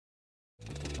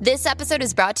This episode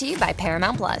is brought to you by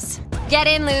Paramount Plus. Get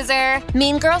in, loser!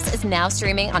 Mean Girls is now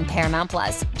streaming on Paramount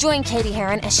Plus. Join Katie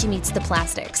Heron as she meets the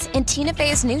plastics in Tina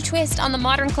Fey's new twist on the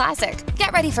modern classic.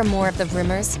 Get ready for more of the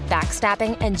rumors,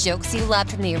 backstabbing, and jokes you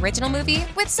loved from the original movie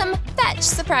with some fetch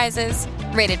surprises.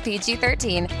 Rated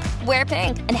PG-13. Wear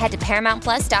pink and head to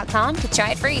ParamountPlus.com to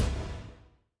try it free.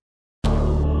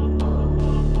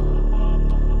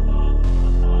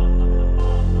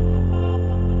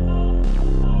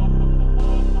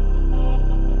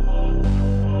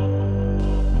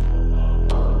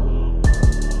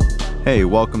 Hey,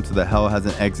 welcome to the Hell Has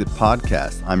an Exit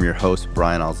podcast. I'm your host,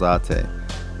 Brian Alzate.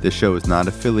 This show is not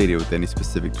affiliated with any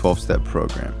specific 12-step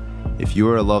program. If you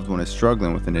or a loved one is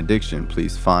struggling with an addiction,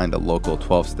 please find a local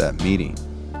 12-step meeting.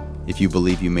 If you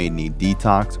believe you may need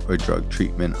detox or drug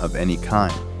treatment of any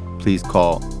kind, please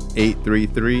call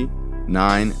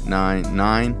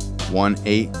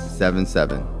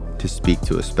 833-999-1877 to speak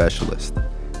to a specialist.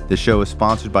 The show is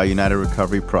sponsored by United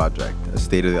Recovery Project, a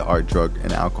state-of-the-art drug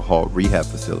and alcohol rehab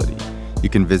facility. You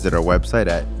can visit our website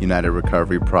at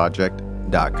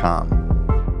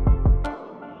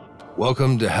unitedrecoveryproject.com.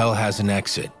 Welcome to Hell Has an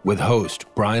Exit with host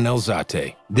Brian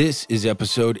Alzate. This is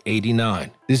episode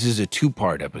 89. This is a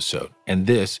two-part episode, and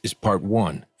this is part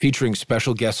one, featuring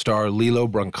special guest star Lilo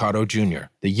Brancato Jr.,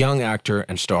 the young actor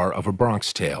and star of A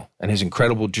Bronx Tale, and his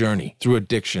incredible journey through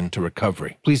addiction to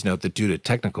recovery. Please note that due to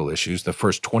technical issues, the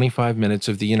first 25 minutes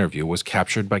of the interview was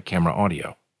captured by camera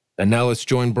audio. And now let's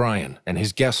join Brian and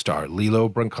his guest star Lilo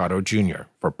Brancato Jr.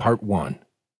 for part one.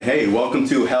 Hey, welcome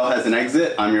to Hell Has an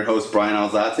Exit. I'm your host, Brian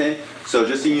Alzate. So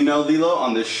just so you know, Lilo,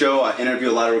 on this show, I interview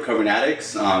a lot of recovering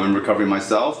addicts. I'm in recovery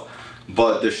myself.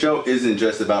 But the show isn't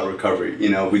just about recovery. You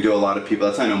know, we do a lot of people.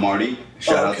 That's how I know Marty.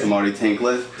 Shout out to Marty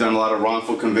Tinklet. We've done a lot of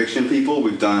wrongful conviction people.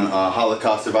 We've done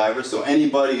Holocaust survivors. So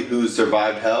anybody who's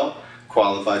survived hell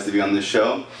qualifies to be on this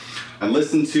show. I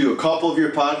listened to a couple of your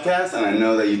podcasts, and I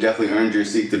know that you definitely earned your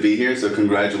seat to be here, so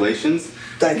congratulations.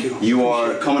 Thank you. You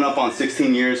are coming up on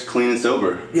 16 years clean and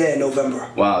sober. Yeah, November.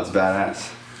 Wow, it's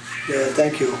badass. Yeah,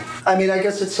 thank you. I mean, I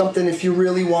guess it's something, if you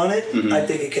really want it, I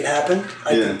think it can happen.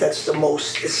 I think that's the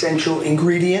most essential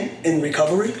ingredient in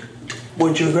recovery.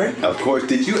 Wouldn't you agree? Of course.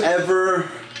 Did you ever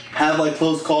have, like,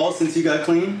 close calls since you got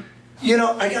clean? You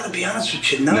know, I gotta be honest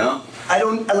with you, no. I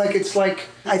don't, it's like,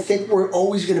 I think we're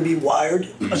always gonna be wired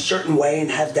a certain way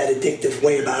and have that addictive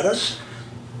way about us.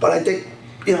 But I think,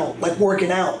 you know, like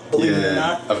working out, believe it or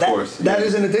not, that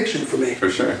is an addiction for me. For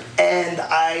sure. And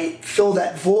I fill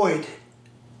that void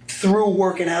through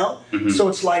working out. So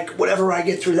it's like, whatever I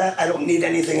get through that, I don't need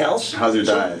anything else. How's your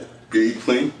diet? You eat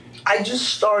clean? I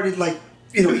just started, like,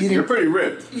 you know, eating. You're pretty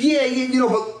ripped. Yeah, you know,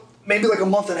 but maybe like a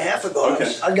month and a half ago,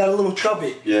 I got a little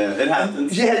chubby. Yeah, it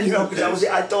happens. Yeah, you know, because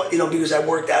I thought, you know, because I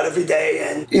worked out every day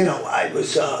and, you know, I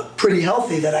was pretty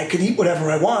healthy that I could eat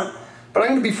whatever I want. But I'm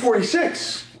going to be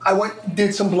 46. I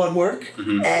did some blood work,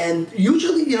 and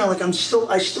usually, you know, like I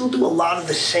still do a lot of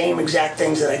the same exact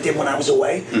things that I did when I was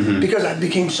away, because I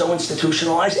became so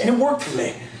institutionalized, and it worked for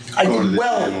me. I did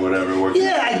well.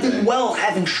 I did well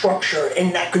having structure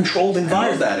in that controlled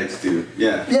environment. Most addicts do.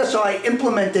 Yeah. Yeah, so I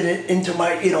implemented it into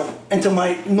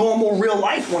my normal real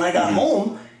life when I got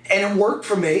home, and it worked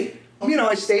for me. You know,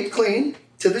 I stayed clean.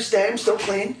 To this day, I'm still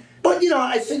clean. But, you know,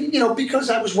 I think, you know,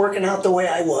 because I was working out the way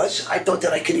I was, I thought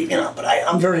that I could eat, you know, but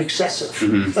I'm very excessive.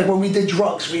 Like when we did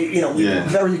drugs, we were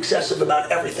very excessive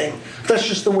about everything. That's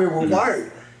just the way we're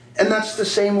wired. And that's the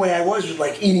same way I was with,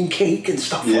 like, eating cake and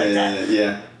stuff like that.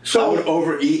 Yeah. So I would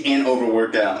overeat and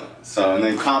overwork out. So, and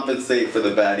then compensate for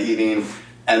the bad eating,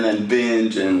 and then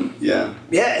binge, and Yeah,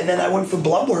 and then I went for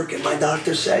blood work, and my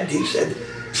doctor said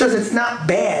it's not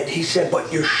bad. He said,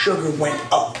 but your sugar went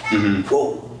up.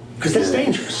 Whoa. Because that's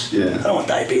dangerous. Yeah. I don't want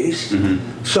diabetes.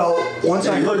 So once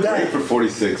I heard that. Great for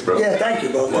 46, bro. Yeah, thank you,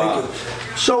 bro. Thank you.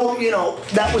 So, you know,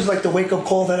 that was like the wake-up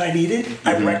call that I needed.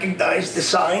 I recognized the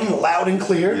sign loud and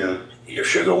clear. Yeah. Your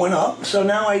sugar went up. So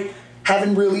now I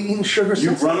haven't really eaten sugar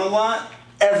since. You run a lot?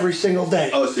 Every single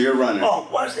day. Oh, so you're running. Oh,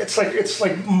 it's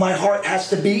like my heart has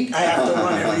to beat. I have to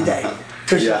run every day.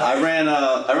 Yeah, I ran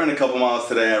a couple miles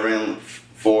today. I ran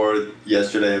 4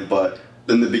 yesterday, but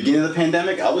in the beginning of the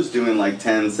pandemic, I was doing like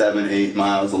 10, 7, 8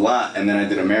 miles a lot, and then I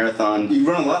did a marathon. You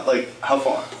run a lot? Like, how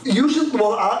far? Usually,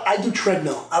 well, I do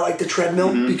treadmill. I like the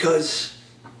treadmill because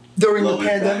during the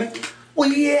pandemic... Impact. Well,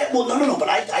 yeah, well, no, but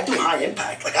I do high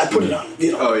impact. Like, I put it on,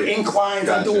 inclines,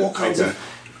 I do all kinds of...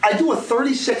 I do a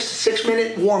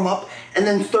 6-minute warm-up, and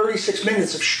then 36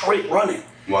 minutes of straight running.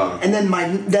 Wow. And then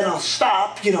I'll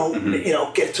stop,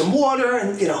 get some water,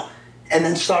 and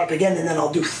then start up again, and then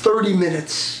I'll do 30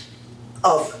 minutes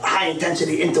of high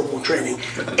intensity interval training.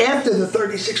 After the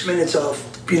 36 minutes of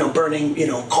burning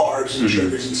carbs and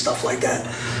sugars and stuff like that.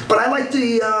 But I like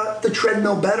the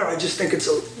treadmill better. I just think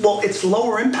it's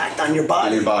lower impact on your body.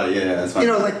 On your body, yeah. That's fine.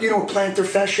 Plantar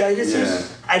fasciitis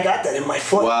is. I got that in my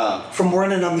foot from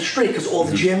running on the street because all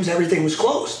the gyms, everything was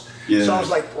closed. Yeah. So I was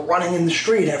like running in the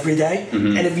street every day.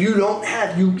 And if you don't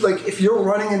have if you're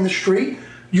running in the street,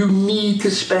 you need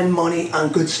to spend money on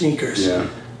good sneakers. Yeah.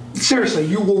 Seriously,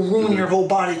 you will ruin your whole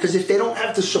body because if they don't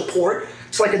have the support,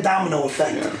 it's like a domino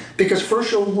effect. Yeah. Because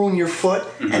first you'll ruin your foot,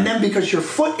 and then because your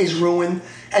foot is ruined,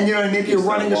 and maybe you're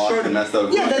running a certain.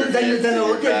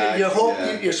 Then your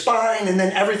hook, your spine, and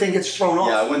then everything gets thrown off.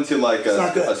 Yeah, I went to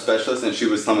a specialist, and she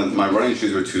was telling me my running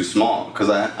shoes were too small because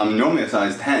I'm normally a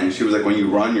size 10. She was like, when you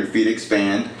run, your feet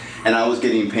expand, and I was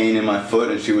getting pain in my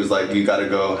foot, and she was like, you got to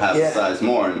go half a size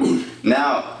more. And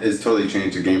now it's totally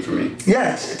changed the game for me.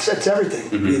 Yeah, it's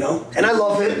everything, and I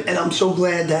love it, and I'm so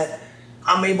glad that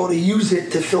I'm able to use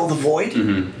it to fill the void. You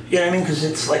know what I mean? Because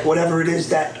it's like whatever it is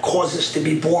that caused us to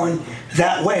be born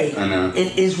that way, I know.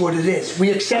 It is what it is. We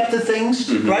accept the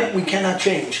things, right? We cannot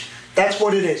change. That's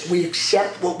what it is. We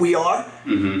accept what we are,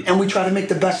 and we try to make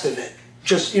the best of it.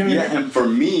 Just, what I mean? And for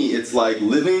me, it's like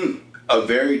living a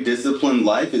very disciplined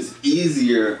life is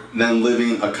easier than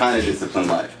living a kind of disciplined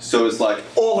life. So it's like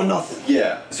all or nothing.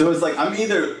 Yeah. So it's like I'm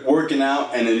either working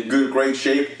out and in great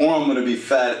shape, or I'm gonna be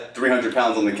fat, 300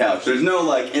 pounds on the couch. There's no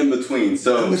in between.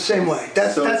 So I'm the same way.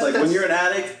 It's like when you're an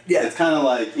addict, it's kind of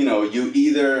like you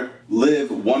either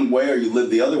live one way or you live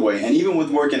the other way. And even with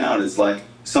working out, it's like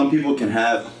some people can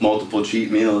have multiple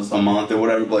cheat meals a month or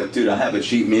whatever. But like, dude, I have a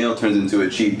cheat meal turns into a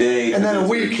cheat day, and then a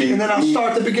week, and then I'll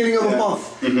start the beginning of the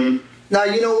month. Now,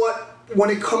 you know what? When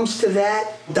it comes to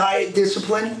that diet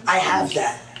discipline, I have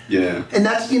that. Yeah. And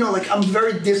that's, I'm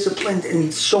very disciplined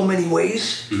in so many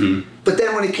ways. But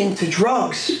then when it came to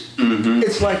drugs,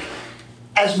 it's like,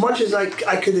 as much as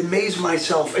I could amaze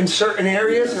myself in certain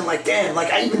areas, and damn,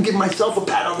 I even give myself a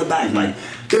pat on the back,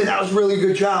 dude, that was a really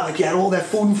good job. You had all that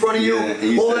food in front of you,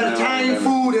 all that Italian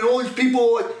food, and all these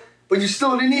people, but you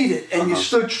still didn't eat it, and you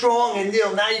stood strong, and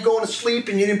now you're going to sleep,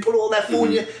 and you didn't put all that food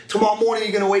in you. Tomorrow morning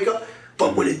you're going to wake up.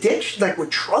 But with addiction,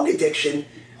 with drug addiction,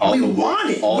 we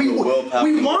want it. We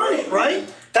want it, right?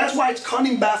 That's why it's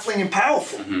cunning, baffling, and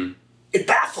powerful. It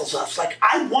baffles us.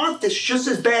 I want this just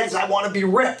as bad as I want to be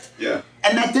ripped. Yeah.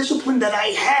 And that discipline that I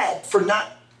had for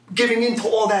not giving into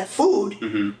all that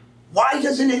food, why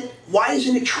isn't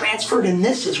it transferred in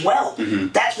this as well?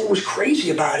 That's what was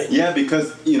crazy about it. Yeah,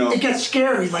 because, it gets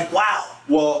scary, wow.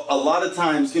 Well, a lot of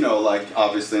times,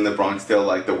 obviously in the Bronx still,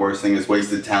 the worst thing is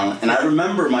wasted talent. And I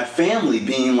remember my family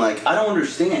being like, I don't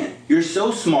understand. You're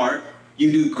so smart.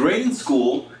 You do great in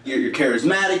school. You're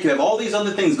charismatic. You have all these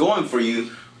other things going for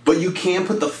you. But you can't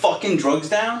put the fucking drugs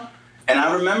down? And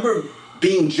I remember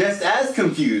being just as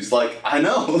confused. I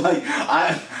know.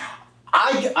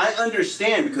 I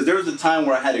understand because there was a time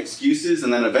where I had excuses.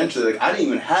 And then eventually, I didn't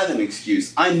even have an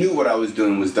excuse. I knew what I was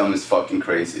doing was dumb as fucking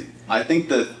crazy. I think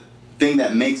the thing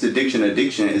that makes addiction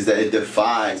is that it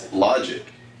defies logic.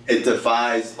 It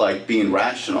defies being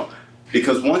rational,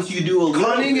 because once you do a little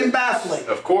cunning and baffling,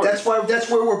 of course, that's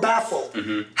where we're baffled.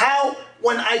 How,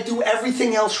 when I do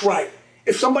everything else right,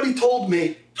 if somebody told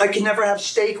me I can never have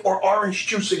steak or orange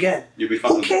juice again, you'd be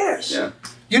fine. Who cares? Yeah.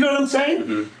 You know what I'm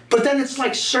saying? But then it's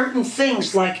certain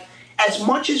things, as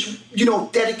much as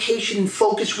dedication and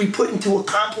focus we put into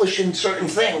accomplishing certain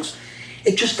things,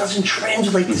 it just doesn't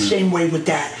translate the same way with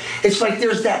that. It's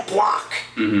there's that block.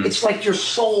 It's your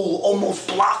soul almost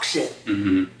blocks it.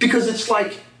 Because it's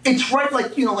it's right,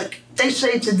 they say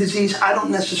it's a disease. I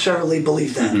don't necessarily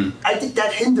believe that. I think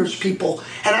that hinders people,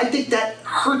 and I think that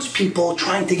hurts people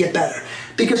trying to get better.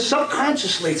 Because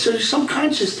subconsciously, so your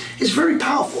subconscious is very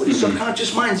powerful. Your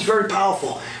subconscious mind is very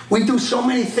powerful. We do so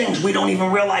many things we don't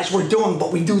even realize we're doing,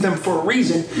 but we do them for a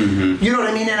reason. You know what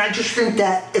I mean? And I just think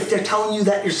that if they're telling you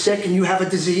that you're sick and you have a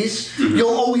disease, you'll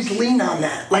always lean on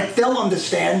that. They'll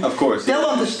understand. Of course. They'll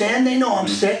understand. They know I'm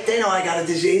sick. They know I got a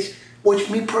disease.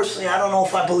 Which, me personally, I don't know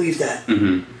if I believe that.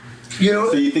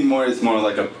 So you think it's more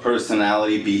like a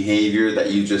personality behavior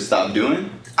that you just stopped doing?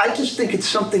 I just think it's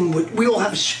something we all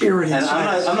have a spirit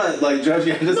inside us. I'm not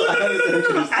judging.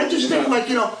 I just think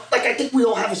I think we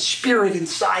all have a spirit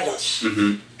inside us.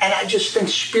 And I just think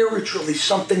spiritually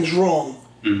something's wrong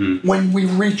when we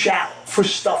reach out for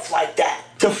stuff like that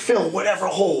to fill whatever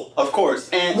hole. Of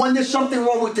course. And when there's something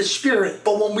wrong with the spirit,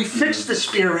 but when we fix the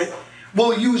spirit,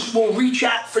 we'll reach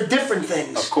out for different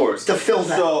things. Of course. To fill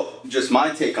that. So just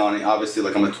my take on it, obviously,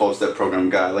 I'm a 12-step program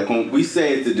guy. When we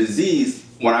say it's a disease,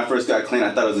 when I first got clean,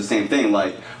 I thought it was the same thing.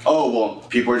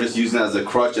 People are just using it as a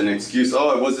crutch and an excuse.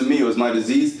 Oh, it wasn't me, it was my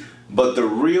disease. But the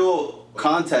real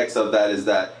context of that is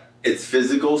that it's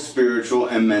physical, spiritual,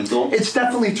 and mental. It's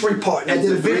definitely 3-part. I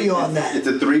did a video on that. It's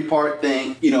a 3-part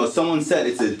thing. You know, someone said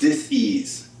it's a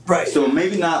dis-ease. Right. So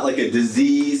maybe not like a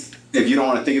disease, if you don't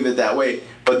want to think of it that way,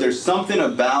 but there's something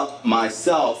about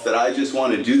myself that I just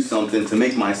want to do something to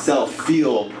make myself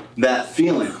feel that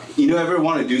feeling. You ever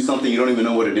want to do something you don't even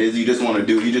know what it is, you just want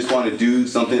to do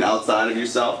something outside of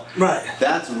yourself? Right.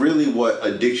 That's really what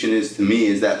addiction is to me,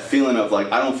 is that feeling of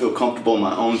like, I don't feel comfortable in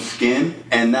my own skin.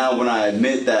 And now when I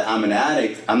admit that I'm an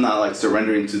addict, I'm not like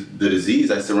surrendering to the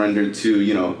disease. I surrender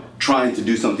to, trying to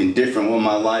do something different with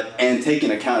my life and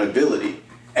taking accountability.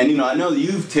 And I know that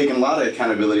you've taken a lot of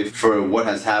accountability for what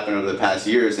has happened over the past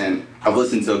years, and I've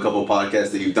listened to a couple of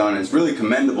podcasts that you've done, and it's really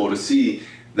commendable to see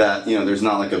that, there's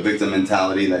not like a victim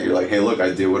mentality that you're like, hey, look,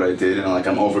 I did what I did, and like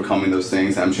I'm overcoming those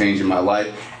things, I'm changing my life,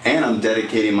 and I'm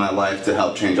dedicating my life to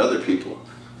help change other people.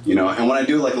 And when I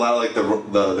do like a lot of like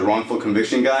the wrongful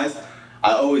conviction guys,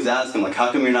 I always ask them like,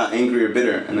 how come you're not angry or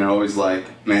bitter? And they're always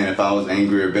like, man, if I was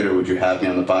angry or bitter, would you have me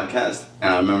on the podcast?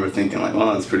 And I remember thinking like,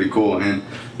 well, that's pretty cool. And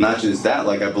not just that,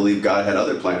 like I believe God had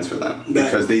other plans for them,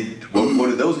 because what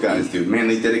did those guys do? Man,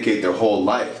 they dedicate their whole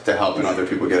life to helping other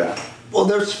people get out. Well,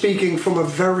 they're speaking from a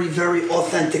very, very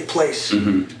authentic place.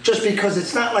 Mm-hmm. Just because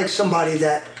it's not like somebody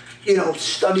that,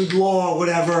 studied law or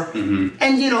whatever, mm-hmm.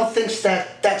 and, thinks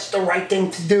that that's the right thing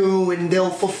to do and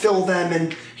they'll fulfill them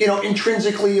and,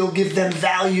 intrinsically you'll give them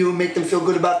value and make them feel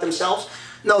good about themselves.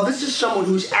 No, this is someone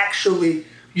who's actually,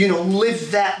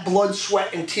 lived that blood,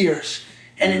 sweat, and tears.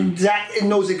 And it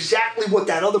knows exactly what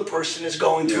that other person is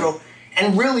going through.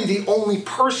 And really the only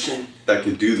person that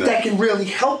can do that can really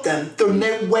help them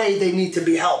the way they need to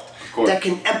be helped. That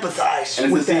can empathize and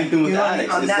it's with the same them, thing with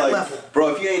addicts. On it's that like, level.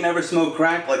 Bro, if you ain't never smoked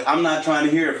crack, like I'm not trying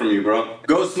to hear it from you, bro.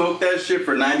 Go smoke that shit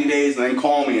for 90 days and then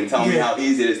call me and tell me how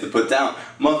easy it is to put down.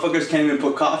 Motherfuckers can't even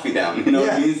put coffee down, you know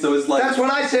what I mean? So it's like... That's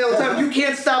what I say all the time. You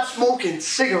can't stop smoking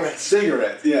cigarettes.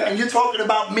 Cigarettes, yeah. And you're talking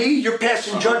about me? You're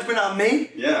passing judgment on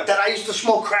me? Yeah. That I used to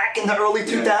smoke crack in the early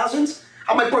 2000s?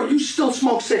 I'm like, bro, you still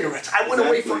smoke cigarettes. I went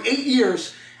away for 8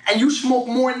 years. And you smoke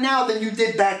more now than you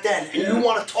did back then. And you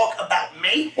want to talk about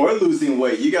me? Or losing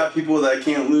weight. You got people that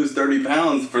can't lose 30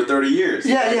 pounds for 30 years.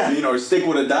 Yeah. Or stick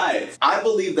with a diet. I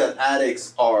believe that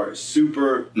addicts are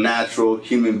supernatural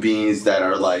human beings that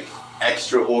are like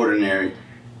extraordinary.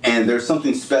 And there's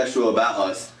something special about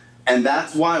us. And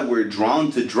that's why we're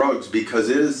drawn to drugs,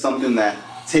 because it is something that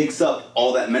takes up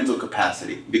all that mental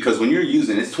capacity. Because when you're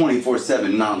using it, it's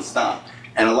 24/7 nonstop.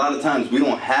 And a lot of times we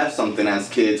don't have something as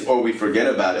kids, or we forget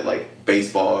about it, like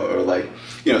baseball or like,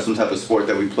 some type of sport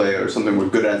that we play or something we're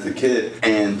good at as a kid.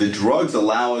 And the drugs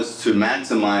allow us to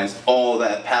maximize all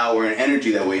that power and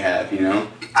energy that we have,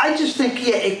 I just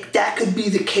think, that could be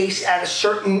the case at a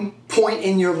certain point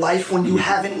in your life when you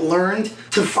haven't learned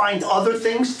to find other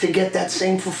things to get that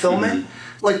same fulfillment.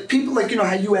 Mm-hmm. Like people,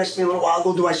 how you asked me a little while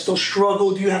ago, do I still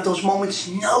struggle? Do you have those moments?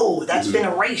 No, that's been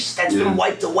erased. That's been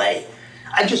wiped away.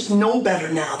 I just know better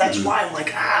now. That's why I'm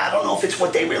like, I don't know if it's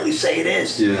what they really say it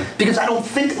is. Yeah. Because I don't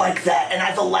think like that, and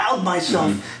I've allowed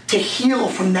myself to heal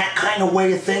from that kind of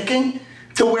way of thinking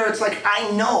to where it's like, I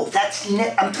know,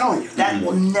 I'm telling you, that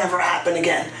will never happen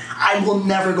again. I will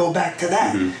never go back to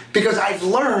that. Because I've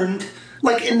learned,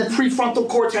 like in the prefrontal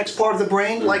cortex part of the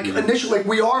brain, like initially,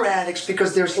 we are addicts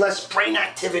because there's less brain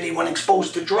activity when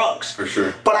exposed to drugs. For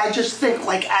sure. But I just think,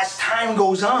 like, as time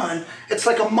goes on, it's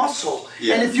like a muscle.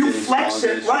 Yeah, and if you flex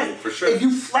it, for sure. if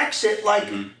you flex it, like,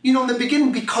 in the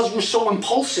beginning, because we're so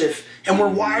impulsive and we're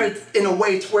wired in a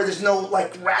way to where there's no,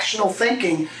 like, rational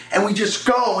thinking, and we just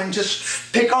go and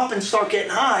just pick up and start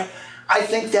getting high, I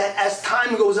think that as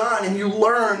time goes on and you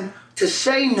learn to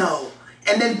say no,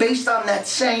 and then based on that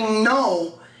saying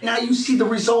no, now you see the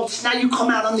results. Now you come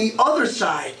out on the other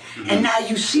side, and now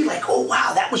you see like, oh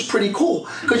wow, that was pretty cool.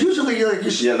 Because usually you're like,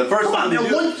 the first time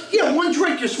one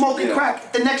drink, you're smoking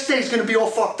crack. The next day is going to be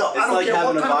all fucked up. It's like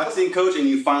having a boxing coach, and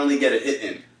you finally get a hit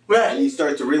in, right? And you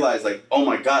start to realize like, oh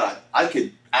my god, I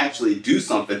could actually do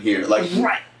something here. Like,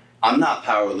 right. I'm not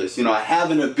powerless. I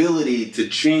have an ability to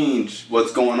change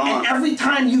what's going on. And every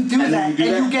time you do that,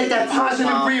 you get that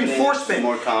positive reinforcement.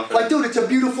 More confidence. Like, dude, it's a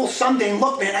beautiful Sunday. And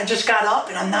look, man, I just got up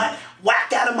and I'm not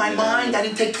whacked out of my mind. I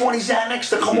didn't take 20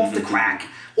 Xanax to come off the crack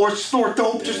or snort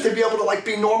dope just to be able to like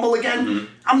be normal again.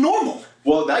 I'm normal.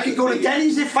 Well, I could go to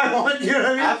Denny's if I want. You know what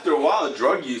I mean? After a while,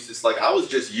 drug use, it's like I was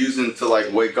just using to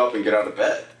like wake up and get out of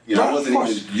bed. I wasn't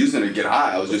even using to get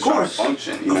high. I was just trying to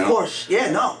function. Of course. Yeah,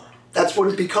 no. that's what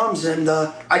it becomes. And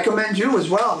I commend you as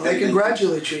well. And I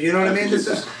congratulate you. You know what I mean? This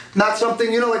is not something,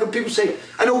 like when people say,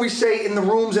 I know we say in the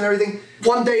rooms and everything,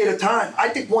 one day at a time. I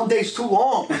think one day's too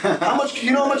long. How much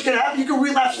can happen? You can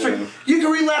relapse You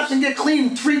can relapse and get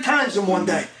clean 3 times in one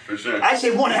day. For sure. I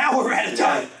say 1 hour at a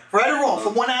time. Right or wrong,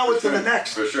 from 1 hour to the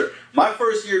next. For sure. My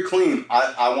first year clean,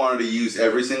 I wanted to use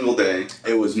every single day.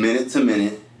 It was minute to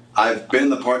minute. I've been in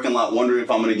the parking lot wondering if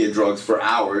I'm going to get drugs for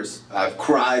hours. I've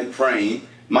cried praying.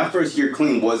 My first year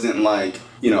clean wasn't like,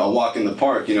 a walk in the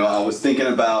park. I was thinking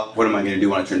about, what am I going to do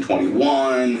when I turn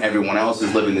 21? Everyone else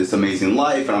is living this amazing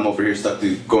life, and I'm over here stuck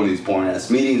going to these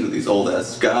boring-ass meetings with these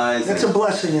old-ass guys. That's a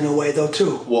blessing in a way, though,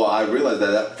 too. Well, I realized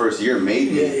that first year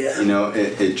made me.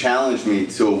 It challenged me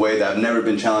to a way that I've never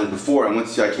been challenged before. And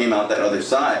once I came out that other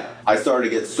side, I started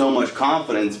to get so much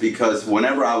confidence because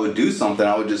whenever I would do something,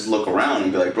 I would just look around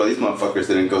and be like, bro, these motherfuckers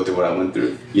didn't go through what I went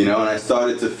through. And I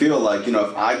started to feel like,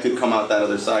 if I could come out that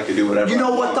other side, I could do whatever I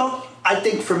want. Though? I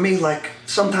think for me,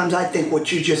 sometimes I think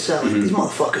what you just said, these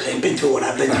motherfuckers ain't been through what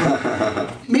I've been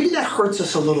through. Maybe that hurts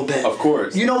us a little bit. Of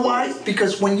course. You know why?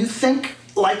 Because when you think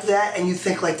like that and you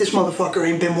think like this motherfucker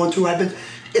ain't been one through I've been,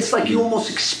 it's like you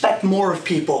almost expect more of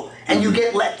people and you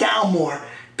get let down more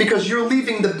because you're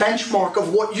leaving the benchmark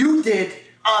of what you did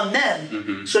on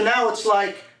them. So now it's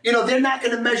like, they're not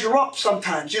going to measure up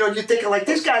sometimes. You're thinking like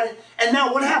this guy, and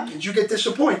now what happens? You get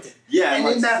disappointed. Yeah,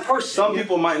 and in that person. Some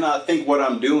people might not think what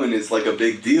I'm doing is like a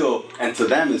big deal, and to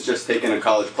them it's just taking a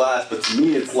college class. But to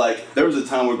me, it's like there was a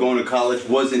time where going to college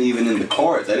wasn't even in the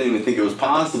cards. I didn't even think it was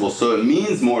possible. So it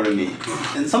means more to me.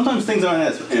 And sometimes things aren't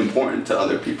as important to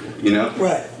other people,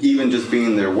 Right. Even just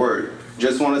being their word.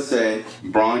 Just want to say,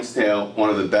 Bronx Tale, one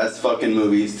of the best fucking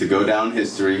movies to go down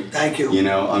history. Thank you.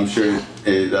 I'm sure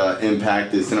it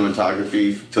impacted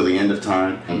cinematography till the end of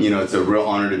time. It's a real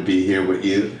honor to be here with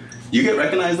you. You get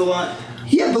recognized a lot?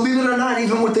 Yeah, believe it or not,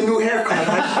 even with the new haircut.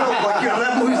 I still,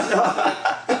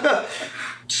 that movie's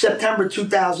September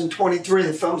 2023,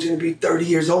 the film's going to be 30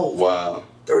 years old. Wow.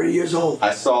 30 years old.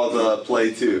 I saw the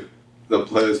play too. The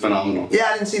play was phenomenal. Yeah,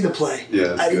 I didn't see the play.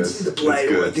 Yeah, I didn't see the play.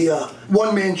 The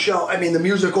one-man show, the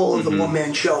musical of the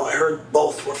one-man show, I heard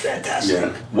both were fantastic.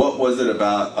 Yeah. What was it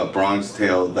about A Bronx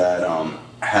Tale that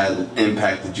had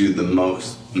impacted you the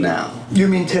most now? You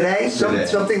mean today?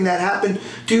 Something that happened?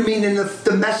 Do you mean in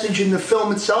the message in the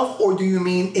film itself, or do you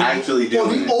mean in actually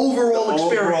doing the overall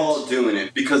experience? Overall doing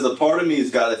it. Because a part of me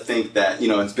has got to think that,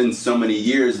 it's been so many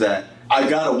years that I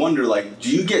gotta wonder, do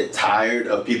you get tired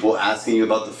of people asking you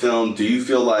about the film? Do you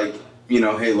feel like,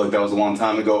 hey, look, that was a long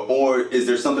time ago? Or is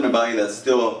there something about you that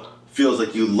still feels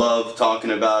like you love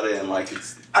talking about it and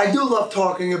it's... I do love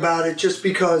talking about it just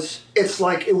because it's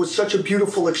like it was such a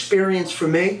beautiful experience for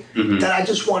me that I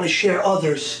just want to share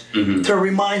others to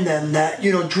remind them that,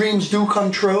 dreams do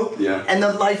come true and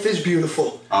that life is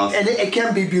beautiful. Awesome. And it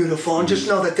can be beautiful. And just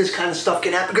know that this kind of stuff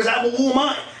can happen. Because who am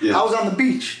I? Yeah. I was on the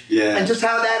beach. Yeah. And just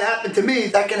how that happened to me,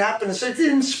 that can happen. So it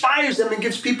inspires them and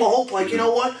gives people hope. Like, you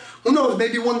know what? Who knows?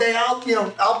 Maybe one day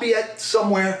I'll be at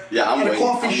somewhere at a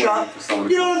coffee shop.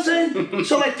 You know what I'm saying?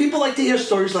 So people like to hear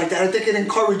stories like that. I think it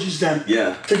encourages them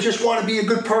to just want to be a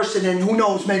good person. And who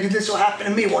knows? Maybe this will happen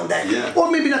to me one day. Yeah.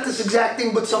 Or maybe not this exact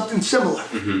thing, but something similar.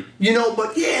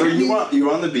 But yeah. So you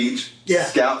were on the beach. Yeah.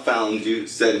 Scout found you,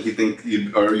 said he think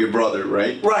you, or your brother,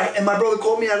 right? Right. And my brother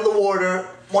called me out of the water.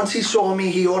 Once he saw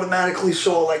me, he automatically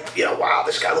saw, wow,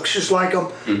 this guy looks just like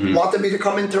him. Wanted me to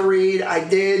come in to read. I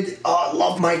did.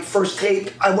 Loved my first tape.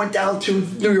 I went down to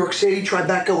New York City,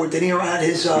 Tribeca, where De Niro had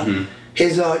his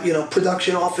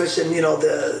production office and,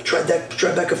 the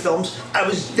Tribeca Films. I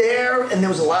was there, and there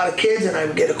was a lot of kids, and I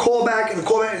would get a call back,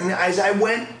 and as I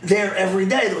went there every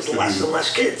day, there was less and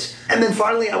less kids. And then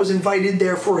finally, I was invited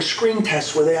there for a screen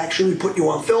test where they actually put you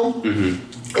on film.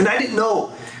 And I didn't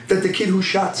know that the kid who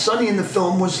shot Sonny in the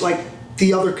film was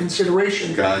the other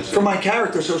consideration for my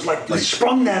character. So it was it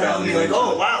sprung that on me,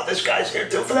 oh wow, this guy's here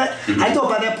too for that. I thought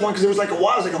by that point, because it was a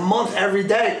while, it was a month every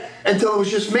day until it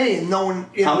was just me and no one.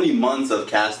 How many months of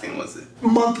casting was it?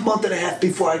 Month and a half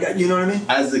before I got. You know what I mean?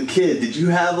 As a kid, did you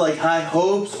have high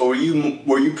hopes, or were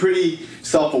you pretty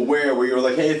self-aware where you were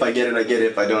hey, if I get it, I get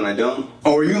it. If I don't, I don't.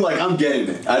 Or were you I'm getting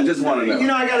it? I just want to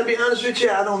know. I got to be honest with you.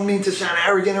 I don't mean to sound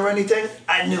arrogant or anything.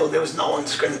 I knew there was no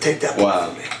one's going to take that part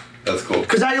from me. That's cool.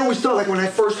 Because I always thought, when I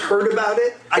first heard about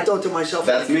it, I thought to myself,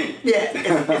 that's me. Yeah,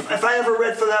 if I ever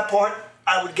read for that part,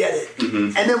 I would get it.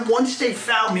 And then once they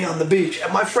found me on the beach,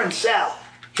 and my friend Sal,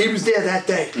 He was there that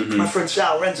day. My friend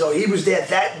Sal Renzo, he was there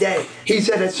that day. He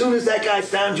said, as soon as that guy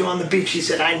found you on the beach, he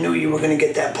said, I knew you were going to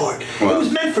get that part. Wow. It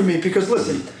was meant for me because,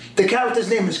 listen, the character's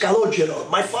name is Calogero.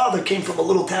 My father came from a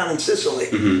little town in Sicily.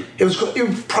 It was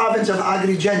province of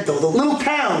Agrigento. The little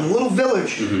town, little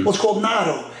village was called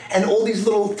Naro. And all these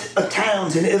little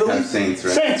towns in Italy. Have saints,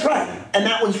 right? Saints, right. And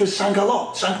that one was San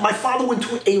Gallo. My father went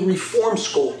to a reform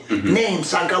school named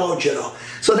San Calogero.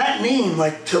 So that name,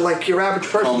 to your average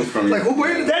person,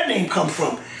 where did that name come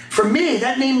from? For me,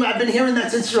 that name, I've been hearing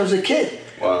that since I was a kid.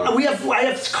 Wow. I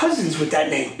have cousins with that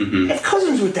name. I have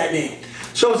cousins with that name.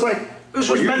 So it's like, this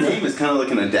was your meant name is kind of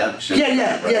like an adaptation.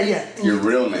 Yeah. Your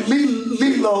real name.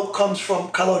 Lilo comes from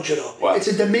Calogero. Wow. It's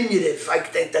a diminutive, I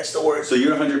think that's the word. So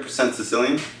you're 100%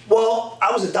 Sicilian? Well,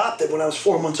 I was adopted when I was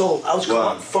 4 months old. I was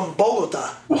from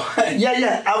Bogota. What?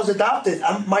 Yeah. I was adopted.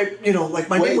 My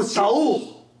name was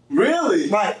Saul. Really?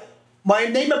 Right. My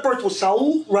name at birth was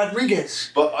Saul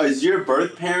Rodriguez. But is your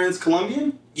birth parents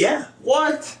Colombian? Yeah.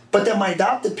 What? But then my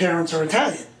adopted parents are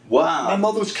Italian. Wow. My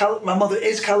mother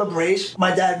is Calabrese.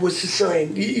 My dad was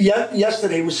Sicilian.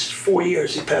 Yesterday was 4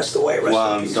 years. He passed away.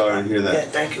 Wow, I'm sorry to hear that. Yeah,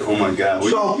 thank you. Oh my God.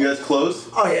 So, you guys close?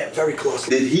 Oh yeah, very close.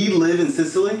 Did he live in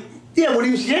Sicily? Yeah, when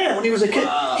he was a kid.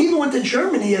 Wow. He even went to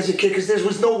Germany as a kid because there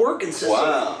was no work in Sicily.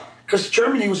 Wow. Because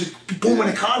Germany was a booming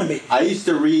economy. I used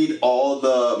to read all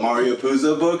the Mario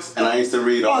Puzo books, and I used to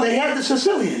read all. Oh, they had the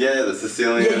Sicilian. Yeah, the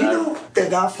Sicilian. Yeah, The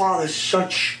Godfather's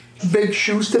such big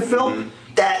shoes to fill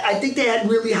that I think they had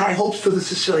really high hopes for the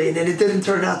Sicilian, and it didn't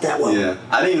turn out that well. Yeah,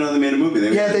 I didn't even know they made a movie. They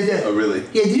did. Oh, really?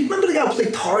 Yeah, do you remember the guy who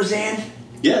played Tarzan?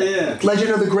 Yeah.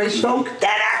 Legend of the Greystoke?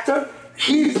 That actor?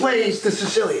 He plays the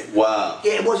Sicilian. Wow.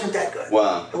 Yeah, it wasn't that good.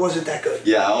 Wow. It wasn't that good.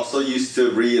 Yeah, I also used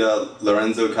to read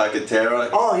Lorenzo Cacatera.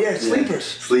 Oh, yeah, Sleepers.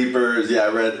 Sleepers, yeah, I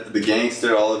read The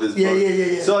Gangster, all of his books.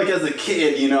 Yeah. So, as a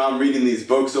kid, I'm reading these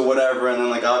books or whatever, and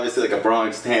then, obviously, A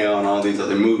Bronx Tale and all these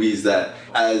other movies that,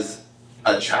 as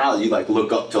a child, you,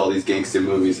 look up to all these gangster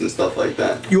movies and stuff like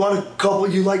that. You want a couple,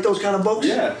 you like those kind of books?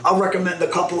 Yeah. I'll recommend a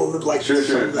couple of them,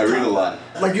 Sure. I read a lot.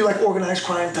 Like, you like organized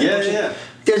crime type books? Yeah.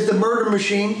 There's The Murder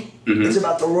Machine. It's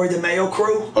about the Roy DeMeo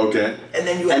crew. Okay. And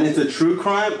then And it's a true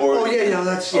crime, or? Oh yeah,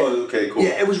 that's Oh, okay, cool.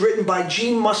 Yeah, it was written by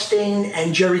Gene Mustaine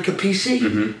and Jerry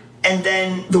Capisi, and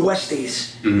then the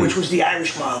Westies, which was the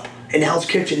Irish mob in Hell's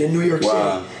Kitchen in New York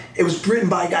City. It was written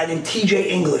by a guy named T.J.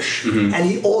 English, and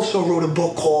he also wrote a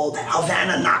book called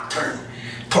Havana Nocturne.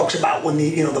 Talks about when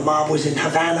the mob was in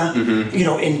Havana,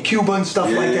 in Cuba and stuff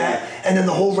like that, and then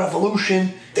the whole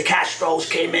revolution. The Castros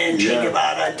came in, Che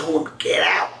Guevara told them get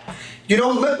out.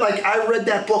 I read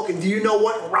that book, and do you know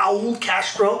what Raul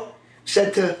Castro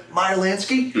said to Meyer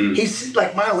Lansky? He's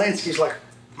like, Meyer Lansky's like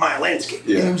Meyer Lansky.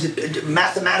 Yeah. And he was a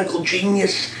mathematical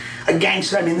genius, a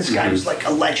gangster. I mean, this guy was like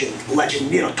a legend,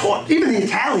 taught even the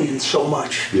Italians so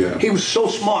much. Yeah. He was so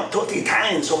smart, taught the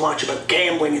Italians so much about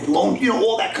gambling and loan,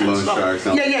 all that kind of Loan stuff. sharks.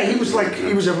 Yeah, he was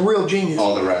he was a real genius.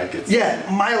 All the rackets. Yeah,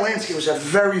 Meyer Lansky was a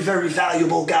very, very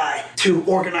valuable guy to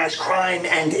organized crime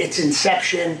and its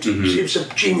inception. He was a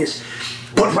genius.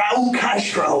 But Raul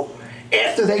Castro,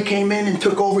 after they came in and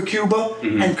took over Cuba,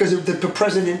 and because the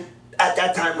president at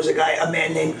that time was a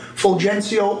man named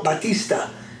Fulgencio Batista,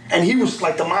 and he was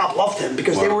like, the mob loved him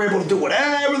because they were able to do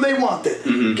whatever they wanted.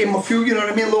 Give him a few,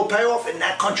 a little payoff. In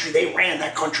that country, they ran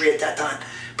that country at that time.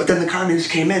 But then the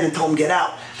communists came in and told him, get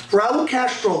out. Raul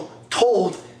Castro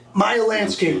told Meyer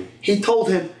Lansky, he told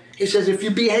him, he says, if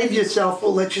you behave yourself,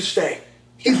 we'll let you stay.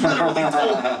 He literally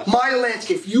told Meyer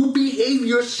Lansky, if you behave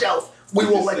yourself, we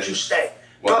will let you stay.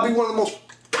 Wow. Probably one of the most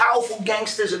powerful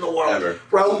gangsters in the world. Ever.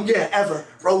 Ever.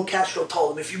 Raul Castro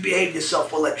told him, if you behave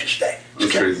yourself, we'll let you stay.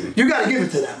 That's crazy. You got to give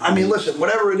it to them. I mean, listen,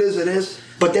 whatever it is.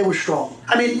 But they were strong.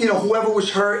 I mean, whoever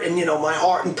was hurt, and my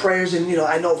heart and prayers, and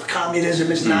I know communism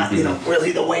is not,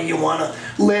 really the way you want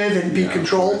to live and be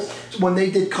controlled. When they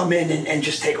did come in and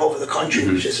just take over the country,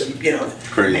 it was just,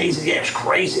 amazing. Yeah, it was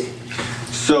crazy.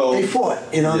 So they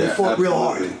fought, they fought real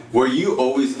hard. Were you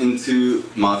always into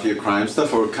mafia crime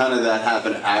stuff, or kind of that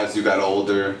happened as you got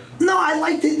older? No, I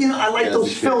liked it. I liked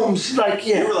those films. You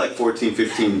were 14,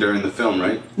 15 during the film,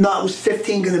 right? No, I was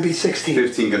 15, gonna be 16.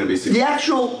 15, gonna be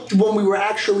 16. When we were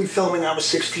actually filming, I was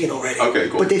 16 already. Okay,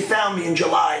 cool. But they found me in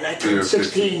July, and I turned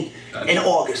 16 in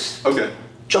August. Okay.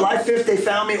 July 5th, they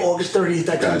found me. August 30th,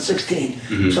 I turned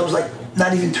 16. So it was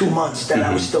not even 2 months that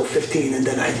I was still 15, and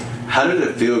then How did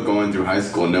it feel going through high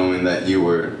school knowing that you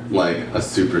were a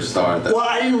superstar? Well,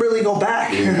 I didn't really go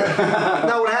back.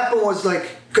 No, what happened was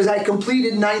because I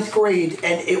completed 9th grade,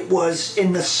 and it was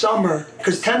in the summer,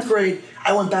 because 10th grade,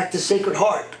 I went back to Sacred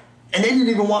Heart, and they didn't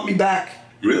even want me back.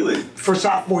 Really? For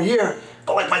sophomore year,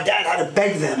 but my dad had to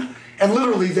beg them. And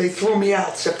literally, they threw me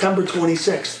out September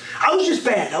 26th. I was just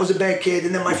bad. I was a bad kid.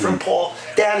 And then my friend Paul,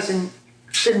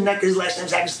 sitting next, his last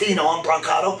name's Agostino, I'm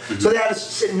Brancato. So they had us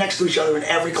sitting next to each other in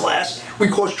every class. We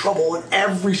caused trouble in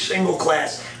every single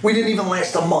class. We didn't even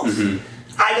last a month.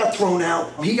 I got thrown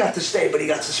out. He got to stay, but he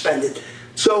got suspended.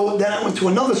 So then I went to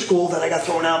another school that I got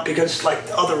thrown out because, like,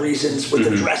 other reasons with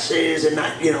the dresses and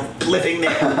not, living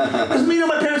there. Because,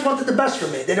 my parents wanted the best for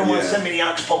me. They didn't want to send me to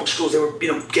Yonkers public schools. They were,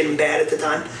 getting bad at the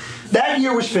time. That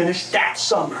year was finished. That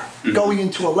summer, going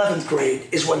into 11th grade,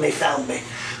 is when they found me.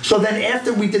 So then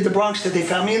after we did the Bronx Tip, they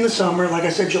found me in the summer, like I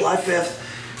said, July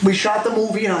 5th. We shot the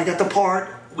movie, I got the part.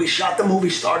 We shot the movie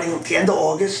starting at the end of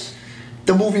August.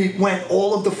 The movie went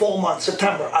all of the fall months,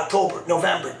 September, October,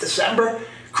 November, December.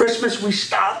 Christmas, we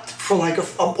stopped for like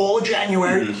all of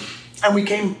January. And we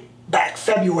came back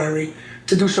February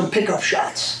to do some pickup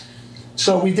shots.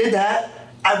 So we did that.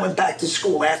 I went back to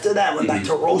school after that. I went back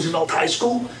to Roosevelt High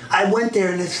School. I went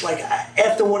there, and it's like,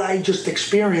 after what I just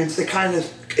experienced, it's kind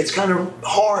of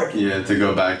hard. Yeah, to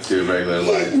go back to regular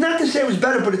life. Not to say it was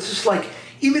better, but it's just like,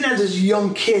 even as a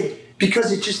young kid,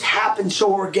 because it just happened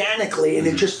so organically, and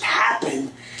it just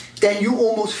happened, that you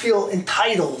almost feel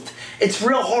entitled. It's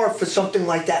real hard for something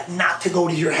like that not to go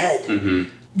to your head.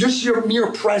 Just your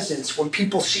mere presence, when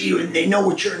people see you and they know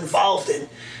what you're involved in,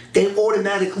 they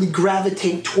automatically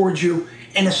gravitate towards you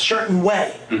in a certain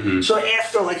way. So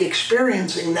after like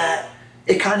experiencing that,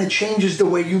 it kind of changes the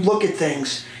way you look at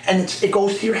things, and it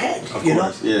goes to your head. Of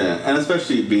course, yeah, and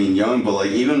especially being young, but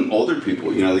like even older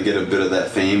people, they get a bit of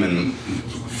that fame and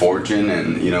fortune,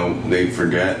 and they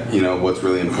forget what's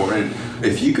really important.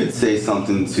 If you could say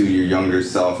something to your younger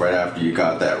self right after you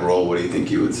got that role, what do you think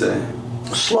you would say?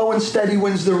 Slow and steady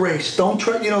wins the race. Don't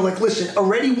try, listen,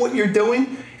 already what you're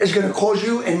doing is going to cause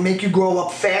you and make you grow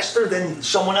up faster than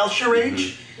someone else your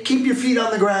age. Keep your feet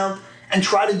on the ground and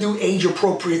try to do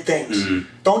age-appropriate things.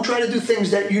 Don't try to do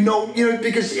things that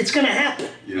because it's going to happen.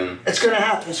 It's going to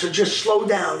happen. So just slow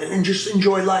down and just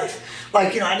enjoy life.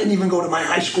 Like, I didn't even go to my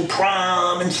high school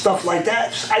prom and stuff like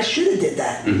that. I should have did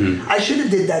that. I should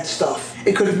have did that stuff.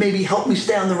 It could have maybe helped me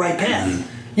stay on the right path.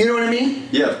 You know what I mean?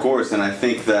 Yeah, of course. And I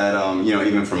think that,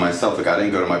 even for myself, like I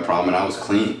didn't go to my prom and I was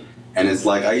clean. And it's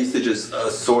like, I used to just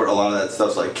sort a lot of that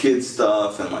stuff, like kid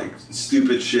stuff and like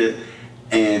stupid shit.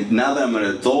 And now that I'm an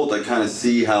adult, I kind of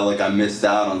see how like I missed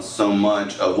out on so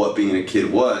much of what being a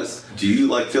kid was. Do you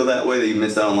like feel that way, that you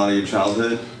missed out on a lot of your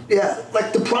childhood? Yeah,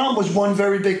 like the prom was one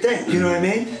very big thing, you know what I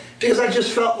mean? Because I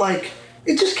just felt like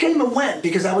it just came and went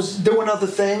because I was doing other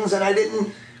things and I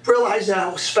didn't realize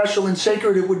how special and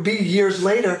sacred it would be years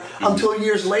later, until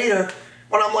years later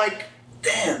when I'm like,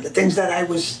 damn, the things that I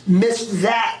missed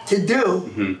that to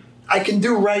do, I can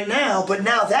do right now, but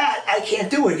now that I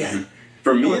can't do again.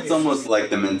 For me, it's almost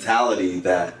like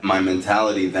my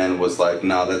mentality then was like,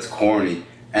 nah, that's corny.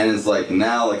 And it's like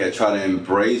now, like I try to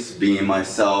embrace being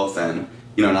myself and,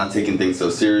 not taking things so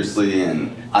seriously.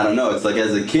 And I don't know, it's like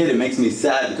as a kid, it makes me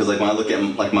sad because like when I look at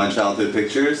like my childhood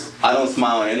pictures, I don't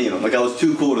smile at any of them. Like I was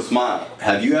too cool to smile.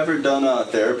 Have you ever done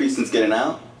therapy since getting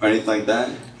out or anything like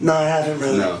that? No, I haven't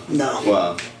really. No.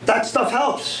 Wow. That stuff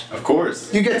helps. Of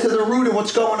course. You get to the root of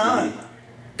what's going on.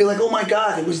 Be like, oh my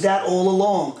God, it was that all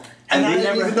along. And I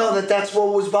didn't even know that that's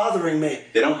what was bothering me.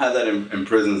 They don't have that in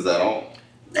prisons at all.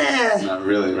 Not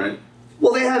really, right?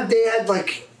 Well, they had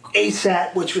like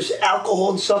ASAT, which was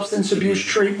alcohol and substance abuse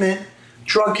treatment,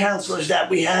 drug counselors that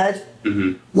we had.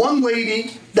 One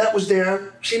lady that was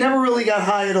there, she never really got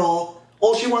high at all.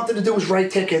 All she wanted to do was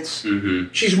write tickets.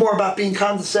 She's more about being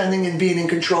condescending and being in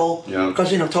control.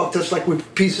 Because, talk to us like we're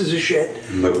pieces of shit.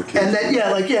 And then,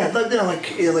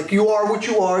 like you are what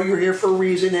you are. You're here for a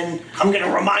reason, and I'm going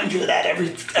to remind you of that every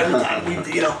time we,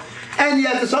 And you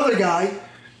had this other guy.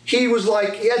 He was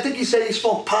like, I think he said he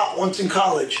smoked pot once in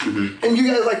college. And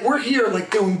you guys, like, we're here,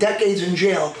 like, doing decades in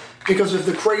jail because of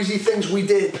the crazy things we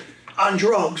did on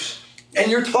drugs. And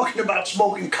you're talking about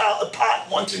smoking pot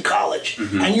once in college,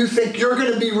 and you think you're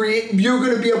going to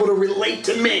be able to relate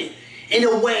to me in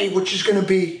a way which is going to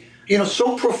be,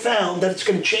 so profound that it's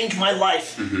going to change my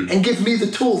life and give me the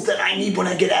tools that I need when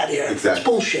I get out of here. Exactly. It's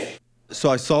bullshit.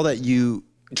 So I saw that you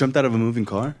jumped out of a moving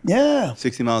car. Yeah.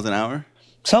 60 miles an hour.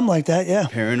 Something like that. Yeah.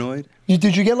 Paranoid.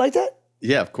 Did you get like that?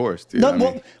 Yeah, of course, dude. But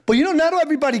not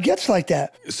everybody gets like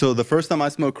that. So the first time I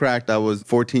smoked crack, I was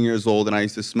 14 years old, and I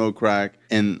used to smoke crack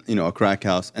in, a crack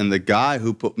house. And the guy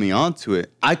who put me onto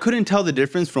it, I couldn't tell the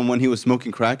difference from when he was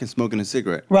smoking crack and smoking a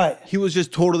cigarette. Right. He was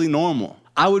just totally normal.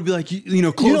 I would be like,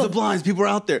 close the blinds, people are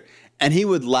out there. And he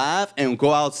would laugh and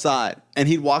go outside. And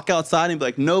he'd walk outside and be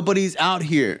like, nobody's out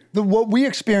here. What we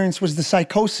experienced was the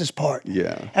psychosis part.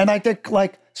 Yeah. And I think,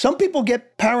 like, some people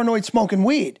get paranoid smoking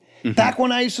weed. Back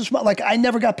when I used to smoke, like I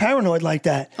never got paranoid like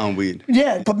that. On weed.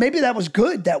 Yeah, but maybe that was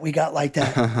good that we got like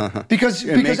that. because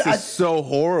It makes it so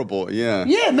horrible, yeah.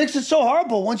 Yeah, it makes it so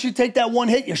horrible. Once you take that one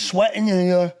hit, you're sweating and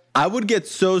you're... I would get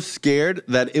so scared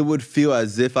that it would feel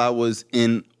as if I was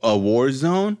in a war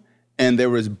zone and there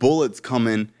was bullets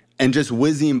coming and just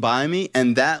whizzing by me,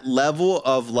 and that level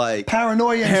of like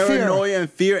paranoia and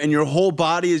fear, and your whole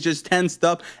body is just tensed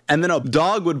up, and then a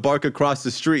dog would bark across the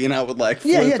street, and I would like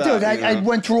dude, out, I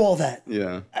went through all that.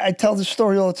 Yeah, I tell this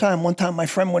story all the time. One time, my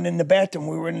friend went in the bathroom.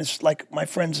 We were in this like my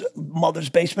friend's mother's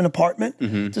basement apartment.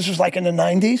 This was like in the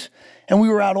 90s, and we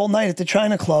were out all night at the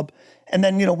China Club. And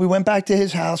then we went back to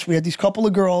his house. We had these couple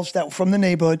of girls that were from the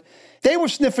neighborhood. They were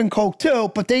sniffing coke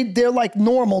too, but they're like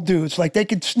normal dudes. Like they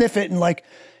could sniff it and like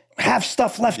have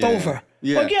stuff left over.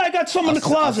 Yeah. Like, I got some in the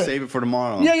closet. I'll save it for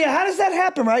tomorrow. Yeah. How does that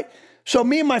happen, right? So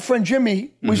me and my friend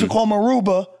Jimmy, we used to call him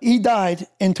Aruba. He died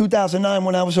in 2009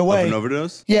 when I was away. Of an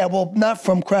overdose? Yeah, well, not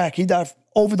from crack. He died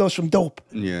overdose from dope.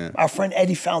 Yeah. Our friend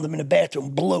Eddie found him in the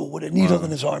bathroom, blue, with a needle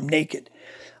in his arm, naked.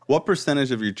 What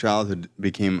percentage of your childhood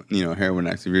became, heroin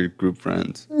addicts of your group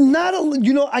friends? Not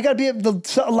a, I got to be able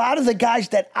to, a lot of the guys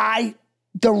that I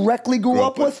directly grew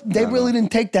up with, they really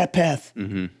didn't take that path.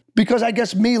 Because I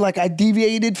guess me, like I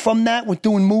deviated from that with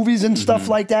doing movies and stuff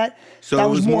like that. So I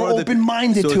was more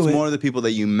open-minded to it. So it's more of the people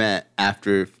that you met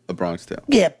after A Bronx Tale.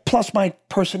 Yeah, plus my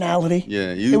personality.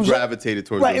 Yeah, you gravitated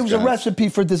towards right, those it was guys. a recipe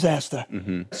for disaster.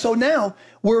 So now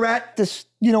we're at this,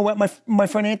 at my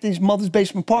friend Anthony's mother's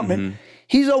basement apartment.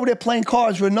 He's over there playing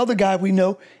cards with another guy we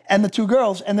know and the two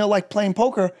girls, and they're like playing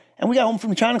poker. And we got home from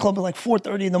the China Club at like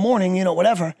 4:30 in the morning,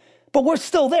 whatever. But we're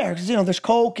still there because, there's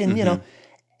coke and,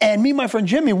 And me and my friend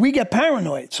Jimmy, we get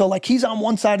paranoid. So like he's on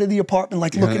one side of the apartment,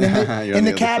 like looking in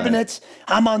the cabinets.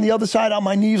 I'm on the other side on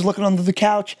my knees looking under the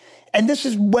couch. And this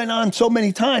has went on so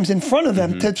many times in front of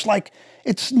them. It's like,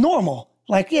 it's normal.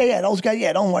 Like, those guys,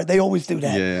 don't worry. They always do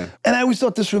that. Yeah. And I always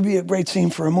thought this would be a great scene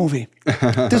for a movie.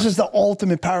 This is the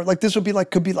ultimate power. Like this could be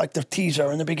like the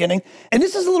teaser in the beginning. And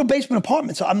this is a little basement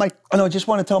apartment. So I'm like, I just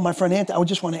want to tell my friend Anthony, I would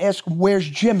just want to ask, where's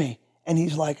Jimmy? And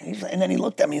he's like, and then he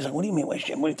looked at me. He's like, "What do you mean, where's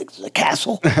Jim? What do you think? This is a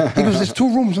castle?" He goes, "There's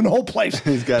 2 rooms in the whole place.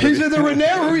 He's either in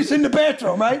there or he's in the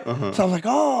bathroom, right?" So I was like,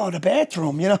 "Oh, the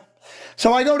bathroom,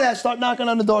 So I go there, start knocking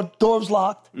on the door. Door's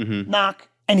locked. Knock,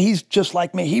 and he's just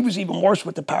like me. He was even worse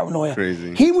with the paranoia.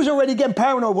 Crazy. He was already getting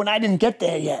paranoid when I didn't get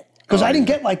there yet, because I didn't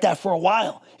get like that for a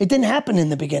while. It didn't happen in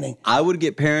the beginning. I would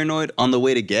get paranoid on the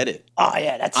way to get it. Oh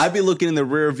yeah, I'd be looking in the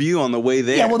rear view on the way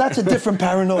there. Yeah, well, that's a different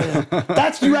paranoia.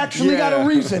 That's you actually got a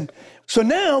reason. So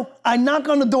now I knock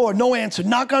on the door, no answer.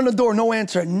 Knock on the door, no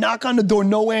answer. Knock on the door,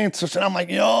 no answers. And I'm like,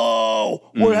 yo,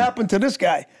 what happened to this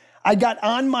guy? I got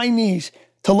on my knees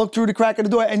to look through the crack of the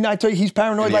door, and I tell you, he's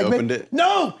paranoid like me. Opened it?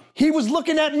 No, he was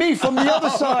looking at me from the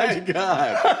other side. Oh my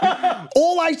God.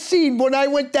 All I seen when I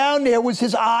went down there was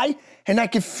his eye, and I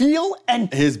could feel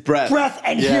and his breath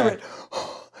and hear it.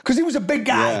 Because he was a big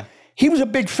guy. Yeah. He was a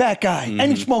big fat guy, and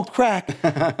he smoked crack.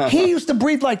 He used to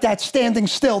breathe like that, standing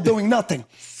still, doing nothing.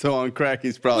 So on crack,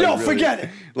 he's probably forget it.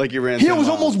 Like he ran. He was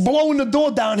almost blowing the door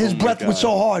down. His breath was God.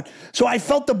 so hard. So I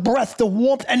felt the breath, the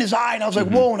warmth, and his eye, and I was like,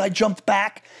 whoa, and I jumped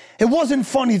back. It wasn't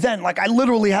funny then. Like I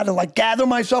literally had to like gather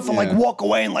myself and like walk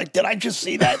away and like, did I just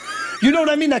see that? You know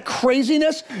what I mean? That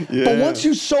craziness. Yeah. But once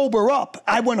you sober up,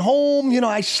 I went home,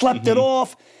 I slept it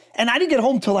off. And I didn't get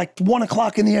home till like 1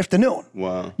 o'clock in the afternoon.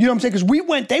 Wow. You know what I'm saying?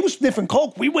 Because they were sniffing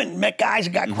coke. We went and met guys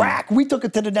and got crack. We took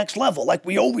it to the next level like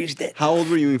we always did. How old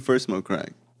were you when you first smoked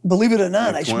crack? Believe it or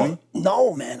not, Like I smoked.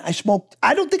 No, man. I smoked.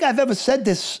 I don't think I've ever said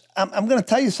this. I'm going to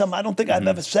tell you something I don't think I've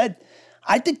ever said.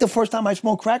 I think the first time I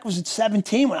smoked crack was at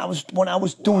 17 when I was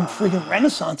doing freaking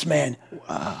Renaissance Man.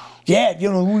 Wow. Yeah,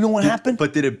 you know what happened?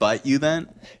 But did it bite you then?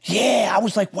 Yeah, I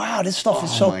was like, wow, this stuff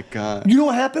is so. Oh my God. You know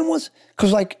what happened was?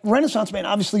 Because like Renaissance Man,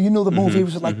 obviously you know the movie. It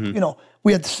was like,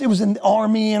 it was in the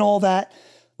army and all that.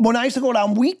 When I used to go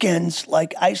down weekends,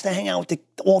 like I used to hang out with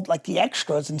all the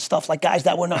extras and stuff, like guys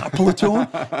that were in our platoon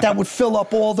that would fill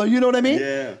up all the, you know what I mean?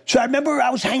 Yeah. So I remember I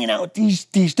was hanging out with these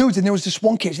dudes, and there was this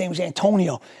one kid, his name was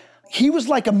Antonio. He was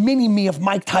like a mini-me of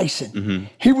Mike Tyson.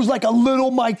 He was like a little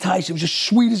Mike Tyson. He was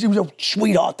a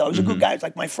sweetheart, though. He was a good guy. He was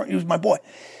like my friend. He was my boy.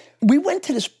 We went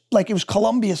to this, like it was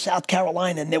Columbia, South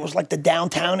Carolina, and there was like the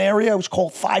downtown area. It was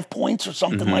called 5 Points or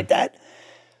something like that.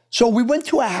 So we went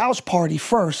to a house party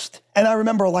first, and I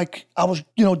remember like I was,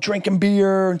 drinking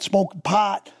beer and smoking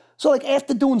pot. So like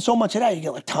after doing so much of that, you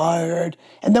get like tired.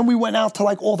 And then we went out to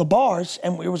like all the bars,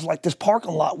 and it was like this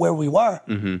parking lot where we were.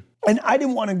 And I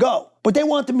didn't want to go, but they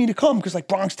wanted me to come because like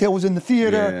Bronx Tale was in the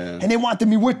theater, and they wanted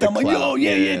me with them. Like, yo,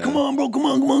 yeah, come on, bro, come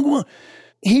on.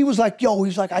 he was like, yo,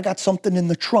 he's like, I got something in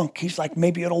the trunk. He's like,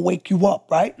 maybe it'll wake you up,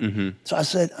 right? So I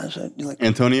said, you're like,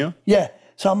 Antonio? yeah.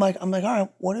 So I'm like, all right,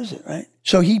 what is it, right?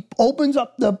 So he opens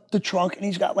up the trunk and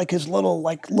he's got like his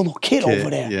little kit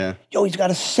over there. Yeah. Yo, he's got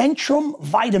a Centrum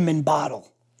vitamin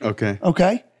bottle.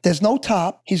 Okay. There's no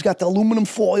top. He's got the aluminum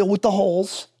foil with the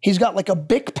holes. He's got like a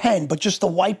Bic pen, but just the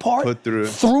white part. Put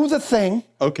through the thing.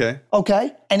 Okay.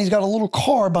 And he's got a little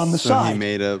carb on the side. He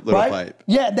made a little pipe.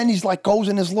 Yeah, then he's like goes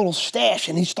in his little stash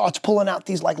and he starts pulling out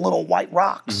these like little white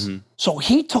rocks. So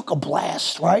he took a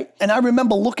blast, right? And I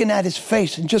remember looking at his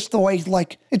face and just the way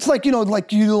like, it's like, you know,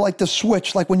 like you do like the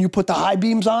switch, like when you put the high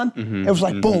beams on, it was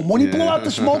like boom. When he blew out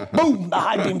the smoke, boom, the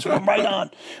high beams went right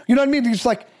on. You know what I mean? He's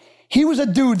like, he was a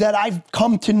dude that I've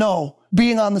come to know,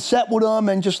 being on the set with him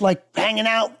and just like hanging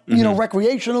out, you know,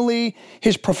 recreationally,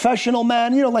 his professional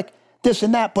man, you know, like this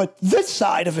and that. But this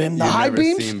side of him, the high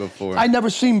beams, I never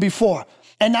seen before.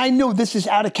 And I knew this is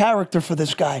out of character for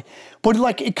this guy. But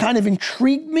like it kind of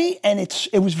intrigued me and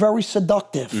it was very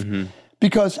seductive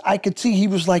because I could see he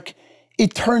was like,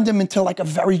 it turned him into like a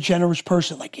very generous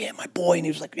person. Like, yeah, my boy. And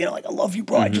he was like, you know, like, I love you,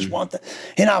 bro. I just want that.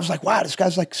 And I was like, wow, this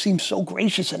guy's like, seems so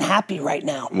gracious and happy right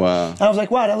now. Wow. And I was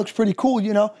like, wow, that looks pretty cool,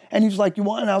 you know? And he was like, you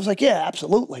want? And I was like, yeah,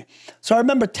 absolutely. So I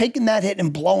remember taking that hit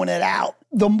and blowing it out.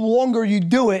 The longer you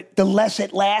do it, the less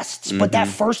it lasts. But that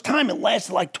first time, it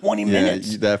lasted like 20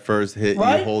 minutes. Yeah, that first hit,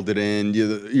 right? You hold it in,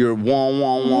 you're wah,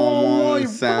 wah, wah, wah,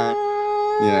 sound.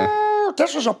 Yeah.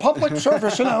 This is a public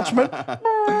service announcement.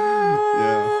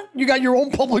 You got your own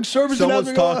public service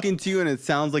announcement. Someone's talking to you and it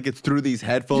sounds like it's through these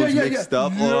headphones mixed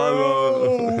up. And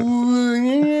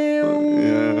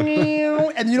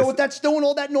you know what that's doing,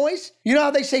 all that noise? You know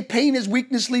how they say pain is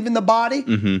weakness leaving the body?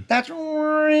 That's, you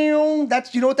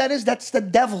know what that is? That's the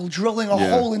devil drilling a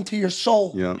hole into your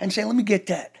soul and saying, let me get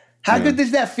that. How good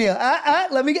does that feel?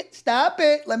 Stop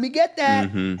it. Let me get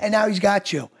that. And now he's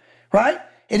got you, right?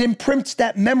 It imprints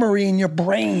that memory in your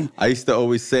brain. I used to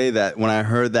always say that when I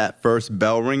heard that first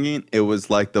bell ringing, it was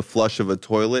like the flush of a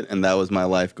toilet, and that was my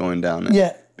life going down it.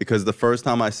 Yeah. Because the first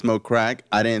time I smoked crack,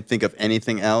 I didn't think of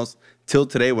anything else. Till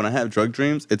today, when I have drug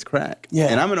dreams, it's crack. Yeah.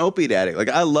 And I'm an opiate addict. Like,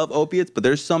 I love opiates, but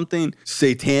there's something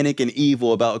satanic and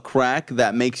evil about crack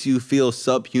that makes you feel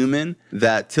subhuman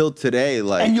that till today,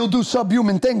 like... And you'll do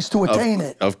subhuman things to attain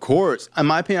it. Of course. In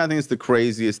my opinion, I think it's the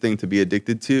craziest thing to be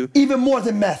addicted to. Even more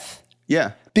than meth.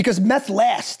 Yeah. Because meth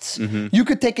lasts. You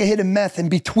could take a hit of meth and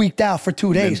be tweaked out for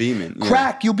 2 days.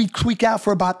 Crack, you'll be tweaked out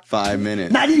for about 5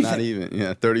 minutes. Not even.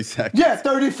 Yeah, 30 seconds. Yeah,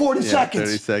 30, 40 seconds.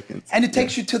 30 seconds. And it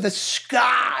takes you to the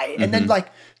sky. And then like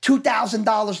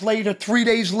 $2,000 later, 3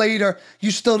 days later,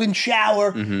 you still didn't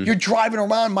shower. You're driving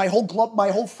around. My whole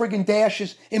friggin' dash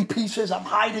is in pieces. I'm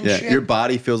hiding shit. Your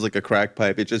body feels like a crack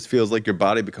pipe. It just feels like your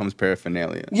body becomes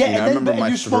paraphernalia. Yeah, I remember my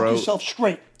you throat. smoke yourself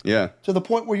straight. Yeah. To the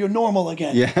point where you're normal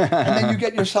again. Yeah. And then you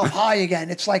get yourself high again.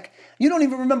 It's like, you don't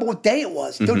even remember what day it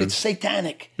was. Dude, it's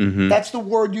satanic. That's the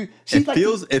word you... See,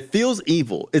 it feels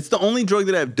evil. It's the only drug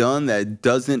that I've done that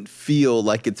doesn't feel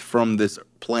like it's from this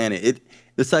planet.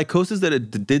 The psychosis that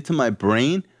it did to my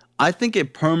brain... I think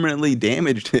it permanently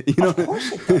damaged it. You know? Of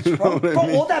course it does, bro.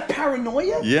 All that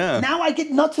paranoia. Yeah. Now I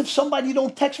get nuts if somebody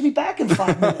don't text me back in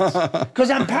 5 minutes. Because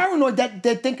I'm paranoid that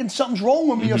they're thinking something's wrong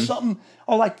with me or something.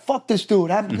 Or like, fuck this dude.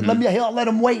 I'll let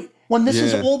him wait. When this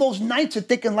is all those nights of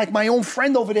thinking like my own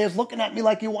friend over there is looking at me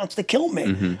like he wants to kill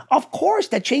me. Of course,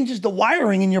 that changes the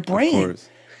wiring in your brain. Of course.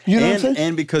 You know what I'm saying?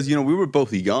 And because, we were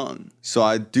both young. So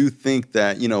I do think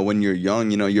that, when you're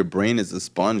young, your brain is a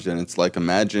sponge. And it's like,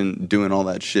 imagine doing all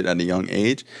that shit at a young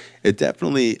age. It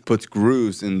definitely puts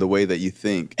grooves in the way that you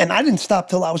think. And I didn't stop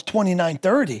till I was 29,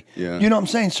 30. Yeah. You know what I'm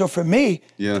saying? So for me,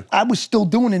 I was still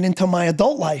doing it into my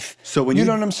adult life. So when you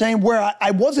know what I'm saying? Where I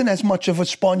wasn't as much of a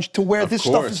sponge to where this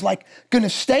stuff is like going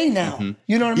to stay now.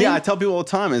 You know what I mean? Yeah, I tell people all the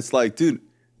time, it's like, dude,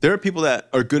 there are people that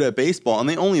are good at baseball and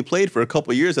they only played for a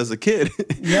couple of years as a kid.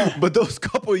 Yeah. But those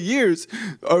couple of years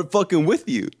are fucking with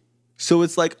you. So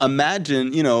it's like,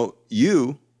 imagine,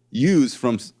 you use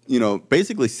from,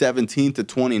 basically 17 to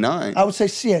 29. I would say,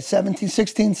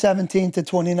 16, 17 to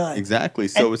 29. Exactly.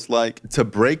 So it's like, to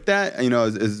break that,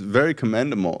 is very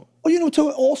commendable. Well, to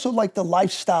also like the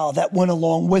lifestyle that went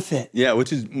along with it. Yeah,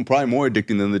 which is probably more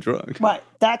addicting than the drug. Right.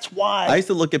 That's why. I used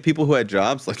to look at people who had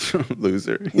jobs like,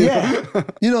 loser. Yeah.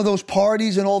 Those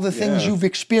parties and all the things you've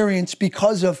experienced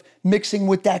because of mixing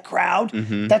with that crowd.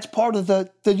 That's part of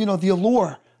the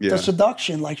allure, the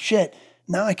seduction. Like, shit,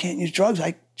 now I can't use drugs.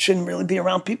 I shouldn't really be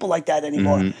around people like that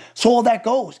anymore. So all that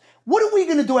goes. What are we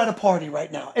going to do at a party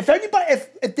right now? If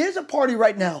there's a party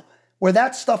right now where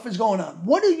that stuff is going on,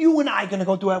 what are you and I going to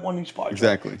go do at one of these parties?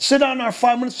 Exactly. I'm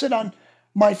going to sit on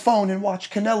my phone and watch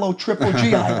Canelo Triple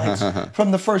G highlights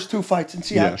from the first 2 fights and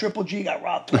see how Triple G got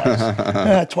robbed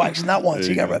twice. Twice, not once.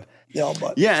 He got robbed.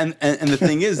 But yeah, and the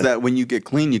thing is that when you get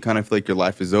clean, you kind of feel like your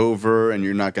life is over and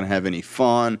you're not going to have any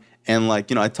fun. And like,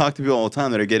 you know, I talk to people all the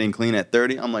time that are getting clean at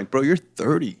 30. I'm like, bro, you're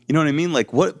 30. You know what I mean?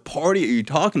 Like, what party are you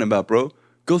talking about, bro?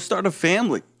 Go start a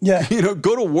family. Yeah. You know,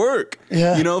 go to work.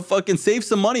 Yeah. You know, fucking save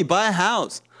some money, buy a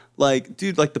house. Like,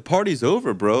 dude, like the party's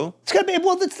over, bro. It's gotta be,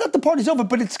 well, it's not the party's over,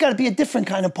 but it's gotta be a different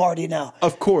kind of party now.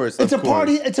 Of course. It's a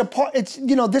party, it's,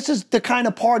 you know, this is the kind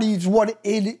of party is what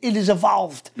it is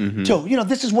evolved to. You know,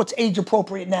 this is what's age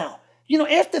appropriate now. You know,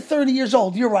 after 30 years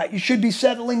old, you're right. You should be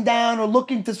settling down or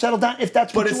looking to settle down if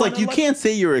that's what you want. But it's like you can't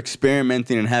say you're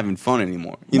experimenting and having fun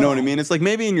anymore. You know what I mean? It's like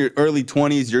maybe in your early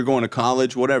 20s, you're going to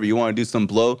college, whatever, you want to do some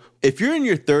blow. If you're in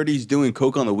your 30s doing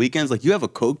coke on the weekends, like you have a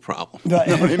coke problem. Right.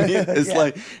 You know what I mean?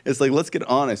 It's like let's get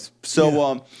honest.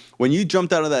 So when you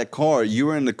jumped out of that car, you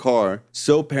were in the car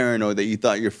so paranoid that you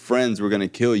thought your friends were going to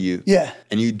kill you. Yeah.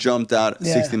 And you jumped out at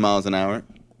 60 miles an hour.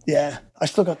 Yeah. I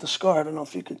still got the scar. I don't know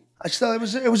if you could. It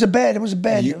was a bad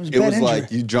injury.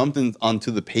 Like you jumped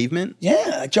onto the pavement?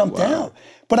 Yeah, I jumped out.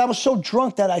 But I was so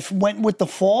drunk that I went with the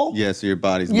fall. Yeah, so your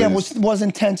body's loose.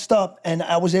 wasn't tensed up, and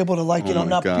I was able to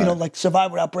not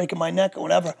survive without breaking my neck or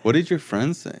whatever. What did your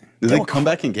friends say? Did they come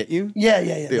back and get you? Yeah.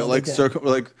 They circle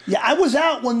like. Yeah, I was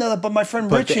out but my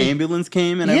friend Richie. But the ambulance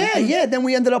came and everything? Yeah. Then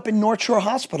we ended up in North Shore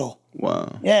Hospital.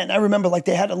 Wow. Yeah, and I remember like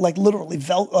they had to like literally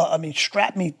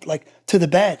strap me like to the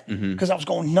bed because I was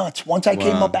going nuts. Once I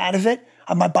came up out of it,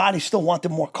 my body still wanted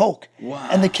more coke. Wow.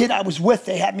 And the kid I was with,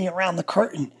 they had me around the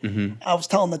curtain. I was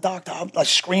telling the doctor, I was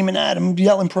screaming at him,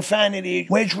 yelling profanity.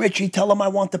 Where's Richie? Tell him I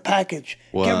want the package.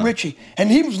 Wow. Get Richie.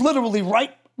 And he was literally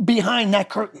right behind that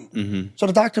curtain. So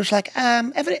the doctor's like,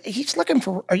 he's looking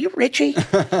for, are you Richie?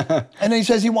 And then he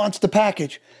says he wants the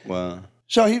package. Wow.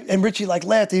 So Richie like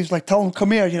laughed. He was like, tell him,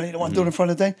 come here. You know, you don't want to do it in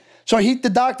front of the thing. So the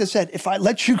doctor said, if I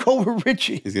let you go with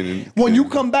Richie, when you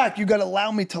come back, you got to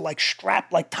allow me to like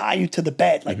tie you to the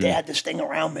bed. Like they had this thing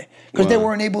around me because they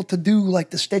weren't able to do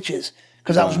like the stitches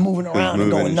because I was moving around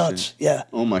and going nuts. Yeah.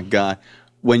 Oh my God.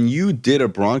 When you did a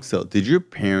Bronx sale, did your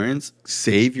parents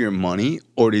save your money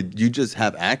or did you just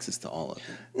have access to all of it?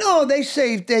 No, they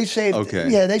saved. Okay.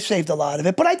 Yeah, they saved a lot of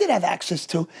it. But I did have access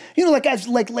to,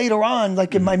 like later on,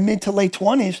 like in my mid to late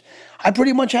 20s, I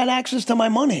pretty much had access to my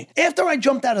money. After I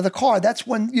jumped out of the car, that's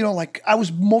when, like I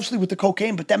was mostly with the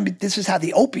cocaine, but then this is how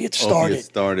the opiates started.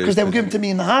 Because they were given to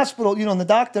me in the hospital, and the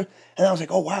doctor, and I was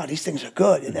like, oh, wow, these things are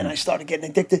good. And then I started getting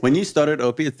addicted. When you started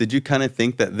opiates, did you kind of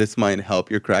think that this might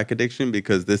help your crack addiction?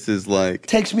 Because this is like...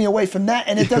 Takes me away from that,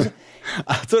 and it doesn't...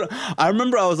 I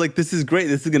remember I was like, this is great.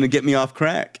 This is going to get me off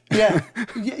crack. Yeah.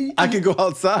 I could go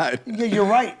outside. Yeah, you're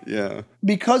right. Yeah.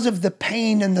 Because of the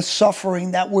pain and the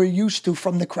suffering that we're used to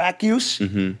from the crack use,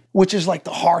 which is like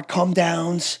the hard come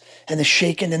downs and the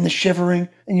shaking and the shivering,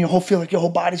 and you feel like your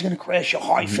whole body's going to crash, your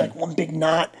heart, you feel like one big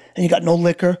knot, and you got no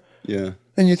liquor. Yeah.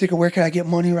 And you think, where can I get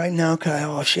money right now?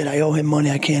 Oh shit, I owe him money.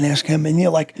 I can't ask him. And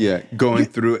you're like, going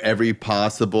through every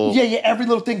possible. Yeah, every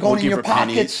little thing going in your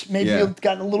pockets. Pennies. Maybe you've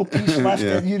got a little piece left,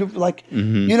 and you like,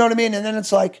 you know what I mean. And then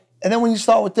it's like, and then when you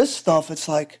start with this stuff, it's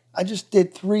like, I just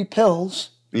did 3 pills.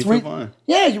 You feel fine.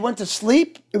 Yeah, you went to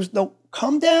sleep. There was no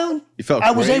come down. You felt.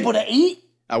 I was able to eat.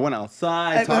 I went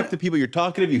outside, talked to people. You're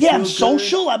talkative. I'm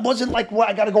social. I wasn't like,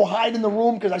 I got to go hide in the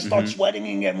room because I start sweating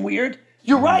and getting weird.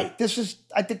 You're right.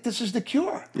 I think this is the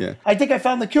cure. Yeah. I think I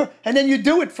found the cure. And then you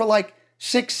do it for like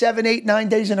 6, 7, 8, 9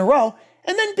 days in a row.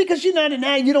 And then because you're not an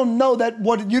addict, you don't know that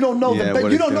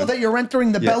that you're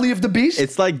entering the belly of the beast.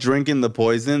 It's like drinking the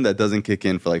poison that doesn't kick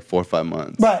in for like 4 or 5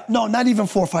 months. Right. No, not even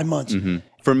 4 or 5 months.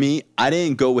 For me, I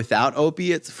didn't go without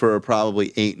opiates for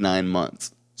probably 8, 9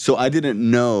 months. So I didn't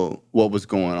know what was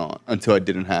going on until I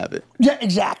didn't have it. Yeah,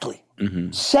 exactly.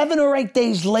 7 or 8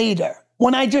 days later,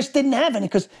 when I just didn't have any,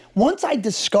 because once I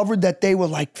discovered that they were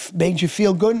like, made you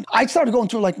feel good, I started going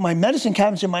through like my medicine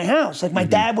cabinets in my house. Like my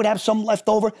dad would have some left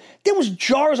over. There was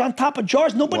jars on top of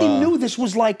jars. Nobody knew this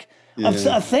was like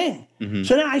a thing.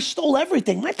 So then I stole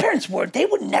everything. My parents they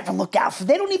would never look out for,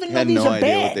 they don't even know these are bad. Had no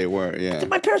idea what they were, yeah.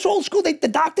 My parents were old school. The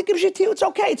doctor gives it to you, it's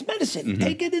okay, it's medicine.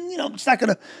 Take it and, it's not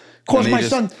going to cause my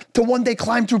son to one day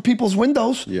climb through people's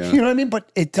windows. Yeah. You know what I mean?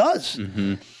 But it does.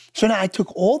 So now I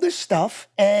took all this stuff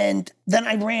and then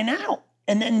I ran out.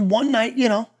 And then one night,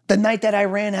 the night that I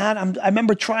ran out, I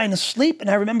remember trying to sleep and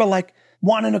I remember like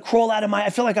wanting to crawl out of I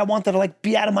feel like I wanted to like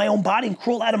be out of my own body and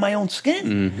crawl out of my own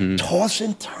skin.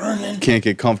 Tossing, turning. Can't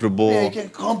get comfortable. Yeah,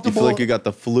 get comfortable. You feel like you got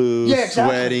the flu,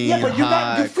 sweating, yeah, but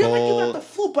you feel cold. like you got the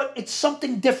flu, but it's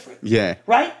something different. Yeah.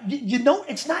 Right? You know,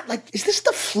 it's not like, is this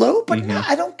the flu? But no,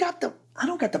 I don't got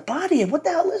the body. What the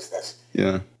hell is this?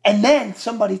 Yeah. And then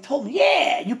somebody told me,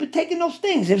 yeah, you've been taking those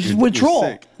things. It's withdrawal.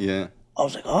 You're sick. Yeah. I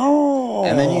was like, oh.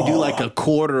 And then you do like a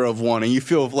quarter of one and you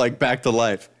feel like back to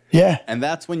life. Yeah. And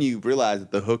that's when you realize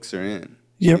that the hooks are in.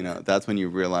 Yep. You know, that's when you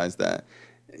realize that,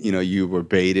 you know, you were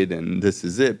baited and this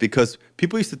is it. Because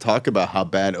people used to talk about how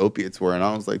bad opiates were. And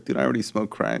I was like, dude, I already smoke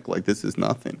crack. Like, this is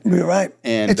nothing. You're right.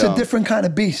 And it's a different kind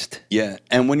of beast. Yeah.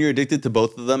 And when you're addicted to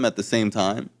both of them at the same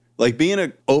time, like being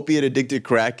an opiate addicted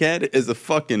crackhead is a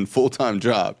fucking full-time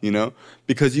job, you know?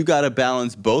 Because you got to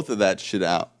balance both of that shit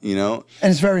out, you know?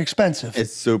 And it's very expensive.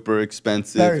 It's super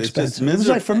expensive. Very it's expensive. Just It was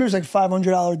like, for me, it was like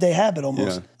 $500 a day habit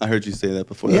almost. Yeah, I heard you say that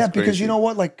before. Yeah, That's because crazy. you know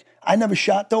what? Like, I never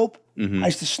shot dope. I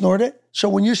used to snort it. So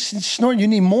when you snort, you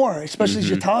need more, especially as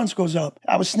your tolerance goes up.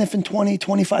 I was sniffing 20,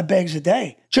 25 bags a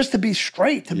day just to be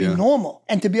straight, to be normal,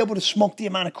 and to be able to smoke the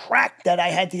amount of crack that I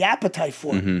had the appetite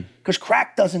for. Because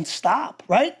crack doesn't stop,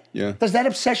 right? Yeah. Does that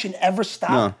obsession ever stop?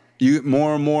 No. You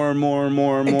more and more and more and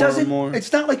more and It more doesn't. and more.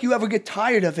 It's not like you ever get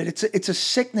tired of it. It's a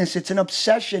sickness. It's an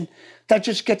obsession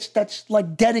that's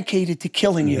like dedicated to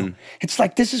killing you. It's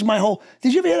like, this is my whole.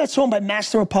 Did you ever hear that song by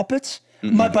Master of Puppets?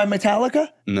 By Metallica?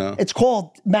 No. It's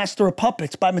called Master of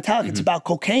Puppets by Metallica. It's about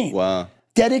cocaine. Wow.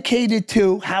 Dedicated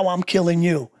to how I'm killing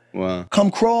you. Wow. Come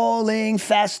crawling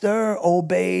faster,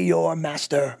 obey your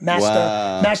master.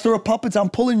 Wow. Master of Puppets,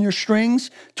 I'm pulling your strings,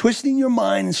 twisting your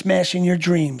mind and smashing your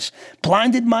dreams.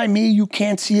 Blinded by me, you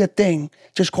can't see a thing.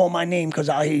 Just call my name because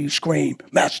I'll hear you scream.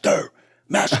 Master.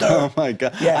 Oh my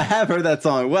God. Yeah. I have heard that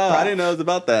song. Wow. I didn't know it was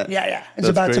about that. Yeah. It's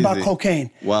That's about crazy.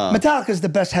 cocaine. Wow. Metallica's the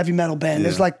best heavy metal band.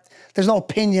 There's no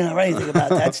opinion or anything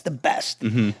about that. It's the best.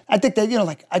 I think that,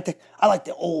 I like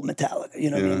the old Metallica, you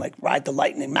know what I mean? Like Ride the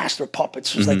Lightning, Master of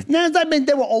Puppets. Was like, I mean,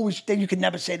 they were always, you could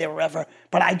never say they were ever,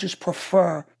 but I just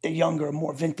prefer the younger,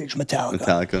 more vintage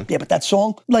Metallica. Yeah, but that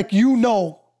song, like, I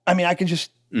mean, I can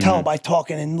just tell by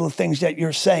talking and the things that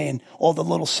you're saying, all the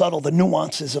little subtle, the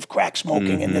nuances of crack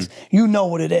smoking and this, you know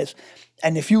what it is.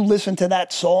 And if you listen to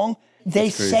that song,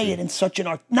 they say it in such an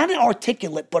not an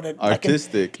articulate, but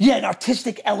artistic. An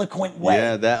artistic, eloquent way.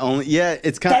 Yeah,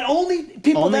 it's kind of only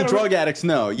people only that drug addicts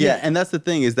know. Yeah, and that's the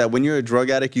thing is that when you're a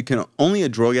drug addict, only a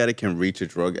drug addict can reach a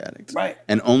drug addict. Right.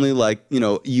 And only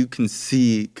you can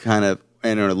see kind of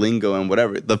in our lingo and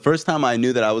whatever. The first time I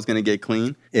knew that I was going to get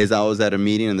clean is I was at a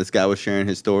meeting and this guy was sharing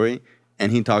his story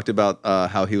and he talked about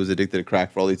how he was addicted to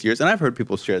crack for all these years. And I've heard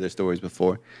people share their stories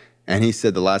before. And he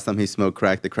said the last time he smoked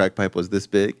crack, the crack pipe was this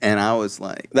big. And I was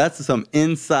like, that's some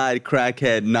inside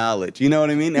crackhead knowledge. You know what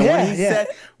I mean? And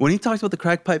when he talks about the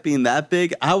crack pipe being that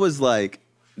big, I was like,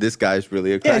 this guy's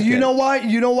really a crackhead. Yeah, you know why?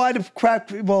 You know why the crack,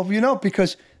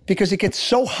 because it gets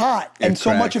so hot and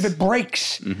so much of it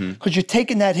breaks. Because you're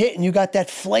taking that hit and you got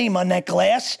that flame on that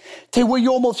glass to where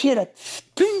you almost hear that.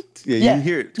 Yeah, you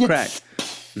hear it crack.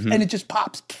 And it just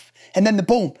pops. And then the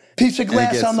boom, piece of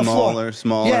glass on the floor.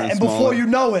 Smaller, yeah, and before you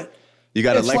know it, you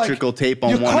got electrical tape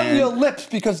on one end. You're cutting your lips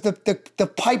because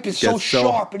the pipe is so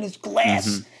sharp and it's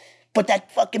glass. But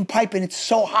that fucking pipe and it's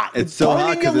so hot. It's so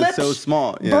hot because it's so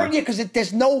small. Yeah. Because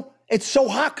it's so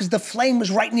hot because the flame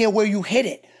was right near where you hit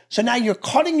it. So now you're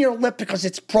cutting your lip because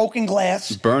it's broken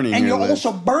glass. Burning and your you're lip.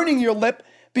 also burning your lip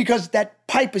because that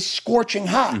pipe is scorching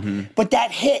hot. But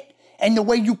that hit and the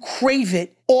way you crave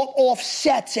it all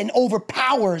offsets and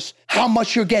overpowers how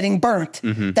much you're getting burnt.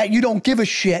 That you don't give a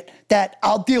shit. That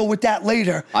I'll deal with that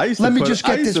later. I used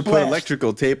to put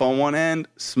electrical tape on one end,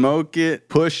 smoke it,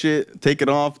 push it, take it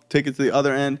off, take it to the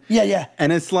other end. Yeah.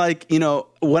 And it's like,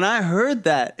 when I heard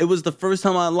that, it was the first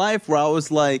time in my life where I was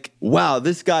like, wow,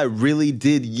 this guy really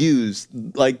did use,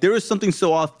 like, there was something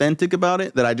so authentic about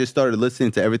it that I just started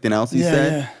listening to everything else he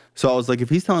said. Yeah. So I was like, if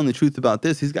he's telling the truth about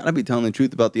this, he's got to be telling the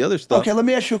truth about the other stuff. Okay, let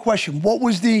me ask you a question. What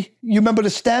was you remember the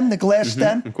stem, the glass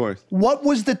stem? Of course. What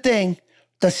was the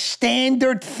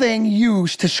standard thing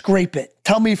used to scrape it?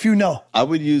 Tell me if you know. I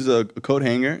would use a coat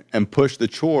hanger and push the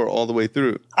chore all the way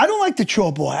through. I don't like the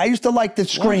chore boy. I used to like the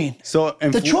screen. So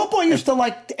the chore boy used to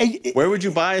like. Where would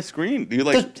you buy a screen? Do you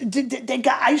like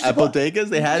I used to at bodegas?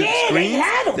 They had screens. They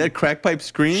had them. They had crack pipe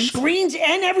screens. Screens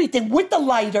and everything with the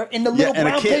lighter in the little and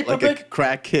brown a kit, paper like a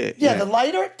crack kit. Yeah, the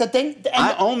lighter, the thing.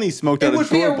 I only smoked out of chore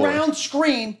boy. It would be a round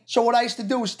screen. So what I used to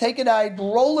do was take it, I'd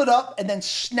roll it up and then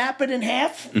snap it in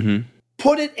half.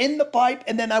 put it in the pipe,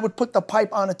 and then I would put the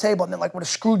pipe on a table, and then like with a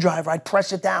screwdriver, I'd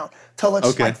press it down till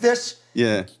it's like this.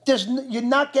 Yeah. You're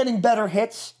not getting better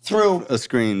hits through a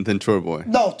screen than Troy Boy.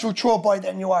 No, through Troy Boy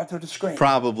than you are through the screen.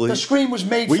 Probably. The screen was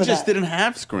made for that. We just didn't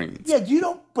have screens. Yeah, you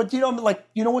know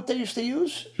what they used to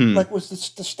use? Like, was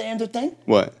the standard thing?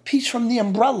 What? Piece from the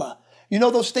umbrella. You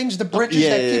know those things, the bridges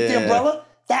that keep the umbrella?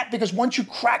 That, because once you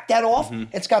crack that off,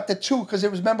 it's got the two, because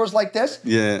it was members like this.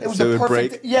 Yeah, it was so the it would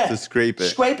perfect. break to scrape it.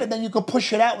 Scrape it, then you could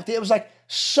push it out with it. It was like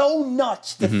so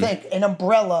nuts to think an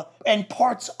umbrella and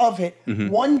parts of it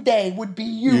one day would be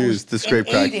used to scrape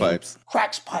crack pipes.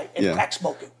 Crack pipe and crack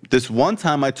smoking. This one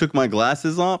time I took my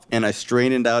glasses off and I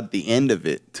straightened out the end of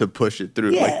it to push it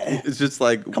through. Yeah. Like, it's just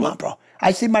like, Come on, bro.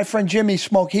 I see my friend Jimmy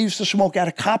smoke. He used to smoke out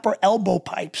of copper elbow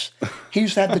pipes. He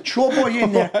used to have the Troy Boy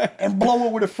in there and blow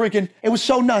it with a freaking. It was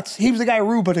so nuts. He was the guy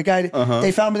Aruba, the guy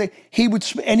they found me. He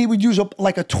would use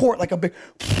like a torch, like a big.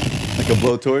 Like a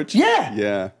blowtorch? Yeah.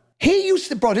 Yeah. He used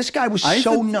to, bro. This guy was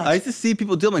so nuts. I used to see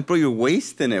people do it. I'm like, bro, you're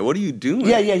wasting it. What are you doing?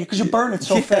 Yeah, because you burn it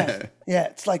so fast. Yeah,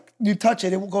 it's like you touch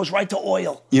it, it goes right to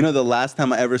oil. You know, the last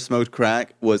time I ever smoked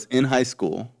crack was in high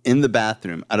school, in the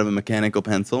bathroom, out of a mechanical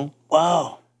pencil.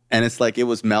 Wow. And it's like it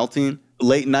was melting.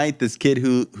 Late night, this kid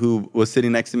who was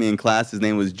sitting next to me in class, his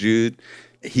name was Jude.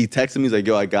 He texted me, he's like,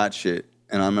 yo, I got shit.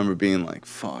 And I remember being like,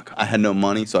 fuck. I had no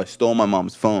money, so I stole my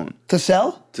mom's phone. To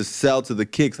sell? To sell to the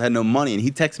kid, 'cause I had no money. And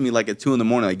he texted me like at 2 in the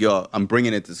morning, like, yo, I'm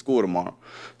bringing it to school tomorrow.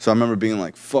 So I remember being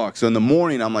like, fuck. So in the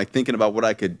morning, I'm like thinking about what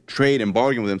I could trade and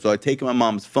bargain with him. So I take my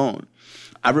mom's phone.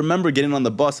 I remember getting on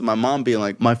the bus and my mom being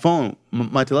like, my phone,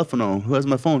 my telephone, who has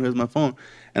my phone, who has my phone?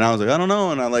 And I was like, I don't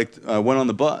know. And I went on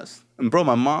the bus. And bro,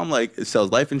 my mom sells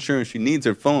life insurance. She needs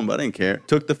her phone, but I didn't care.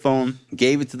 Took the phone,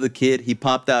 gave it to the kid. He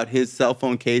popped out his cell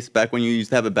phone case back when you used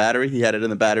to have a battery. He had it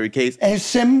in the battery case. And his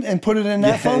SIM and put it in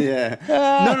that phone? Yeah.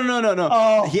 No.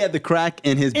 Oh. He had the crack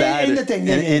in his battery.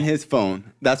 In his phone.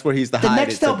 That's where he's the hide.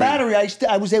 The Nextel battery,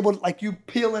 I was able to, like, you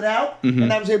peel it out,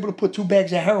 and I was able to put 2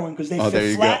 bags of heroin because they fit there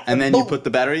you flat. Go. And then you put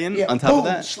the battery in on top of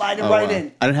that? Slide it right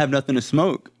in. I didn't have nothing to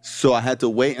smoke. So I had to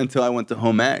wait until I went to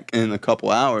home ec in a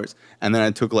couple hours. And then I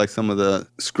took like some of the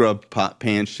scrub pot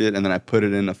pan shit and then I put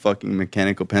it in a fucking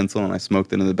mechanical pencil and I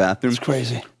smoked it in the bathroom. It's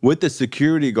crazy. With the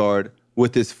security guard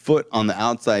with his foot on the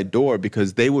outside door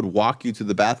because they would walk you to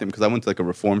the bathroom because I went to like a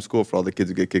reform school for all the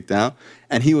kids who get kicked out.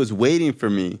 And he was waiting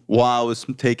for me while I was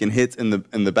taking hits in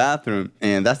the bathroom.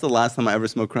 And that's the last time I ever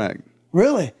smoked crack.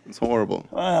 Really? It's horrible.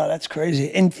 Wow, that's crazy.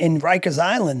 In Rikers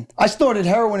Island, I snorted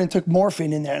heroin and took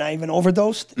morphine in there, and I even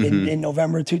overdosed in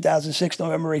November 2006,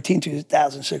 November 18,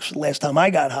 2006, the last time I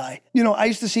got high. You know, I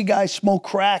used to see guys smoke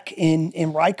crack in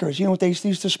Rikers. You know what they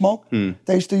used to smoke?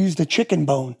 They used to use the chicken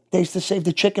bone. They used to save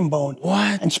the chicken bone.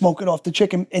 What? And smoke it off the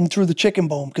chicken and through the chicken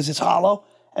bone because it's hollow.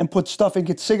 And put stuff and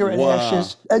get cigarette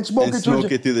ashes and smoke it through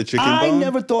the chicken bone? I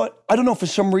never thought, I don't know, for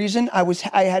some reason,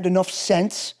 I had enough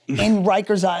sense in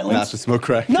Rikers Island. Not to smoke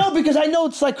crack? No, because I know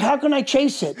it's like, how can I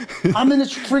chase it? I'm in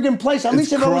this friggin' place. At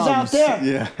least if I was out there.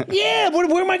 Yeah. Yeah,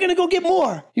 where am I going to go get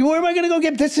more? Where am I going to go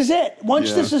get, this is it.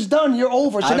 Once this is done, you're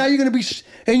over. So now you're going to be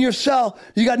in your cell.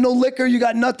 You got no liquor, you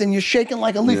got nothing. You're shaking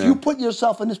like a leaf. Yeah. You put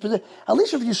yourself in this position. At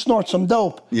least if you snort some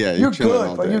dope, you're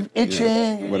good. But you're itching.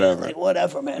 Yeah. Whatever. Like,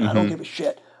 whatever, man. I don't give a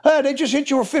shit. They just hit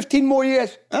you for 15 more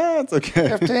years. It's okay.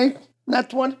 15? Not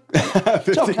 20?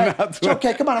 It's okay. It's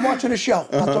okay. Come on, I'm watching the show.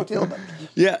 I'll talk to you a little bit.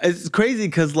 Yeah, it's crazy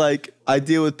because, like, I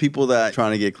deal with people that are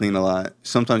trying to get clean a lot.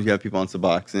 Sometimes you have people on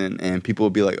Suboxone, and people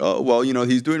will be like, oh, well, you know,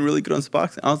 he's doing really good on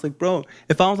Suboxone. I was like, bro,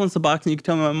 if I was on Suboxone, you could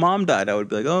tell me my mom died. I would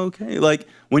be like, oh, okay. Like,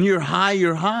 when you're high,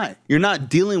 you're high. You're not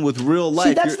dealing with real life.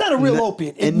 See, that's not a real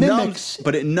opiate. It mimics.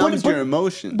 But it numbs your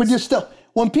emotions. But you're still,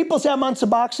 when people say I'm on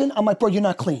Suboxone, I'm like, bro, you're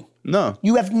not clean. No.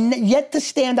 You have yet to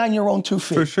stand on your own 2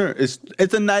 feet. For sure.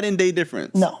 It's a night and day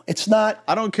difference. No, it's not.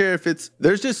 I don't care if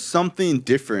there's just something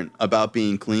different about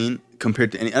being clean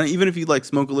compared to even if you like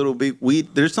smoke a little bit weed,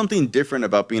 there's something different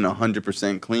about being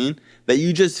 100% clean that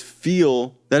you just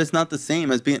feel that it's not the same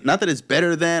as being, not that it's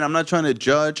better than, I'm not trying to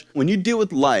judge. When you deal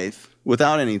with life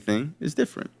without anything, it's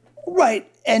different.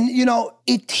 Right. And, you know,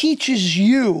 it teaches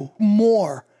you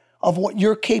more of what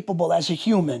you're capable as a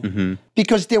human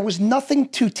because there was nothing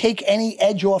to take any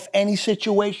edge off any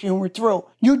situation you were through.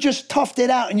 You just toughed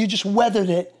it out and you just weathered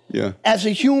it as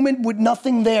a human with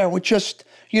nothing there, with just,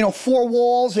 you know, 4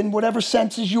 walls and whatever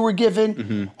senses you were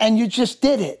given, and you just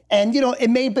did it. And, you know, it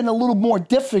may have been a little more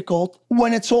difficult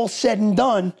when it's all said and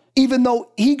done, even though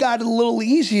he got it a little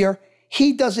easier.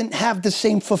 He doesn't have the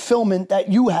same fulfillment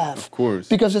that you have. Of course.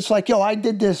 Because it's like, yo, I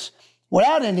did this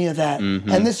without any of that,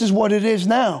 and this is what it is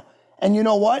now. And you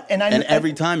know what? And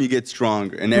every time you get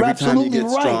stronger, and every time you get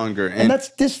stronger, and that's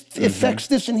this affects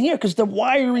this in here because the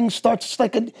wiring starts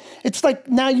it's like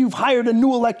now you've hired a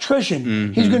new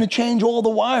electrician. He's going to change all the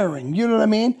wiring. You know what I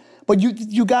mean? But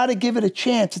you got to give it a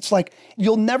chance. It's like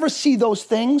you'll never see those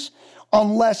things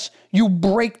unless you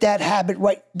break that habit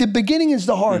right. The beginning is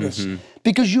the hardest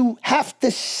because you have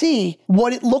to see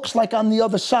what it looks like on the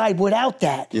other side without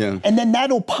that. Yeah. And then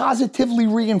that'll positively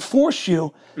reinforce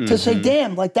you to say,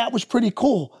 damn, like that was pretty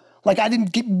cool. Like I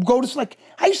didn't go to, like,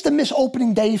 I used to miss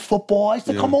opening day football. I used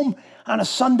to come home on a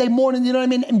Sunday morning, you know what I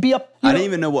mean, and be up. I didn't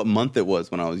even know what month it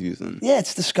was when I was using. Yeah,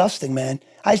 it's disgusting, man.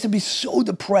 I used to be so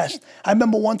depressed. I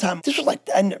remember one time, this was like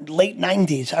in the late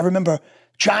 90s. I remember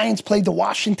Giants played the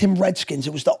Washington Redskins.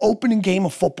 It was the opening game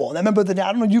of football. And I remember I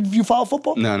don't know, you follow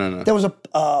football? No. There was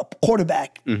a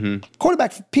quarterback.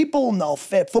 Quarterback, people know,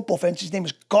 football fans, his name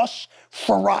was Gus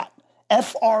Frerotte.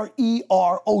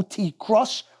 F-R-E-R-O-T,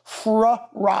 Gus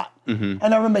Frerotte. And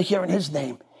I remember hearing his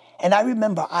name. And I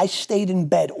remember I stayed in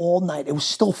bed all night. It was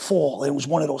still fall. It was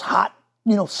one of those hot,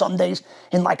 Sundays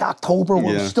in like October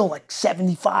where it was still like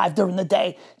 75 during the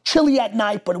day. Chilly at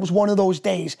night, but it was one of those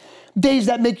days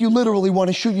that make you literally want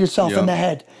to shoot yourself in the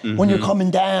head when you're coming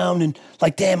down and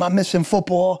like, damn, I'm missing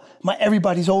football.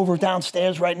 Everybody's over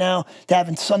downstairs right now. They're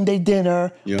having Sunday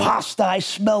dinner, pasta, I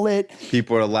smell it.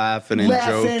 People are laughing and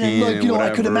joking and look, and I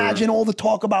could imagine all the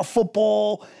talk about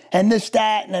football and this,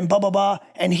 that, and then blah, blah, blah.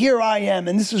 And here I am,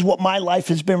 and this is what my life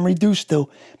has been reduced to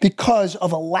because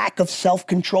of a lack of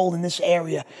self-control in this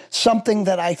area, something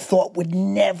that I thought would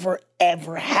never,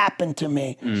 ever happen to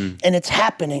me. And it's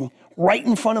happening right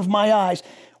in front of my eyes,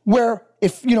 where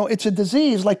if, it's a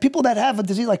disease, like people that have a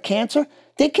disease like cancer,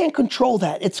 they can't control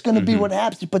that. It's going to be what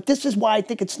happens. But this is why I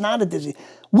think it's not a disease.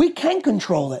 We can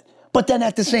control it, but then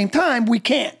at the same time, we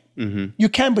can't. You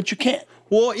can, but you can't.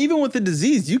 Well, even with the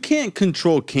disease, you can't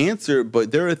control cancer,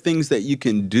 but there are things that you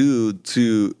can do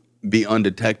to be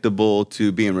undetectable,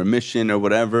 to be in remission or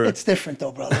whatever. It's different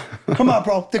though, brother. Come on,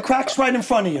 bro. The crack's right in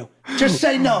front of you. Just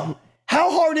say no.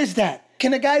 How hard is that?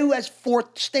 Can a guy who has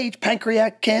 4th stage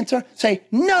pancreatic cancer say,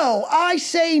 no, I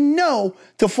say no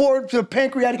to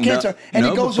pancreatic cancer, and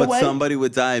it goes away? But somebody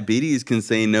with diabetes can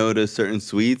say no to certain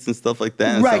sweets and stuff like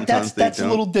that. Right, that's a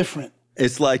little different.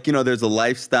 It's like, there's a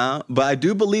lifestyle. But I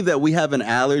do believe that we have an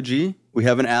allergy. We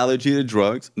have an allergy to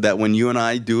drugs, that when you and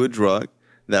I do a drug,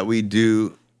 that we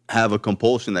do have a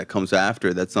compulsion that comes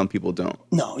after that some people don't.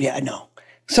 No, yeah, I know.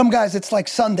 Some guys, it's like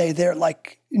Sunday. They're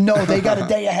like, no, they got a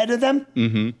day ahead of them,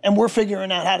 and we're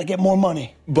figuring out how to get more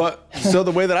money. But so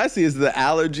the way that I see it is the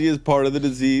allergy is part of the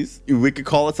disease. We could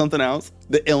call it something else.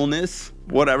 The illness,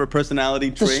 whatever,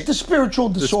 personality trait. The spiritual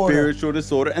disorder. The spiritual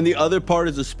disorder. And the other part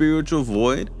is the spiritual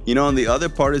void, and the other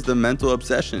part is the mental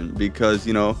obsession. Because,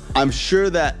 I'm sure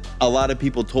that a lot of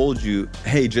people told you,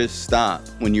 hey, just stop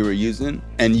when you were using.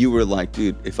 And you were like,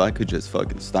 dude, if I could just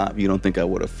fucking stop, you don't think I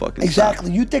would have fucking Exactly.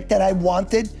 stopped? You think that I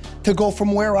wanted to go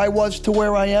from where I was to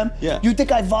where I am? Yeah. You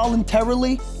think I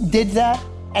voluntarily did that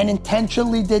and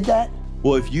intentionally did that?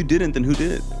 Well, if you didn't, then who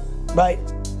did? Right.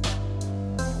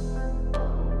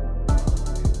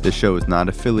 This show is not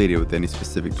affiliated with any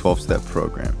specific 12-step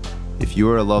program. If you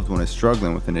or a loved one is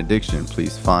struggling with an addiction,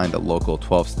 please find a local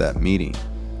 12-step meeting.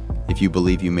 If you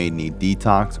believe you may need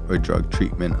detox or drug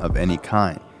treatment of any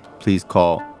kind, please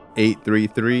call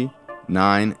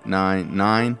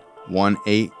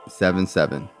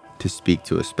 833-999-1877 to speak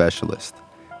to a specialist.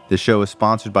 This show is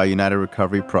sponsored by United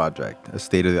Recovery Project, a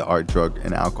state-of-the-art drug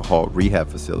and alcohol rehab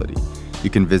facility. You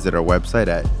can visit our website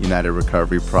at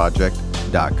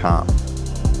unitedrecoveryproject.com.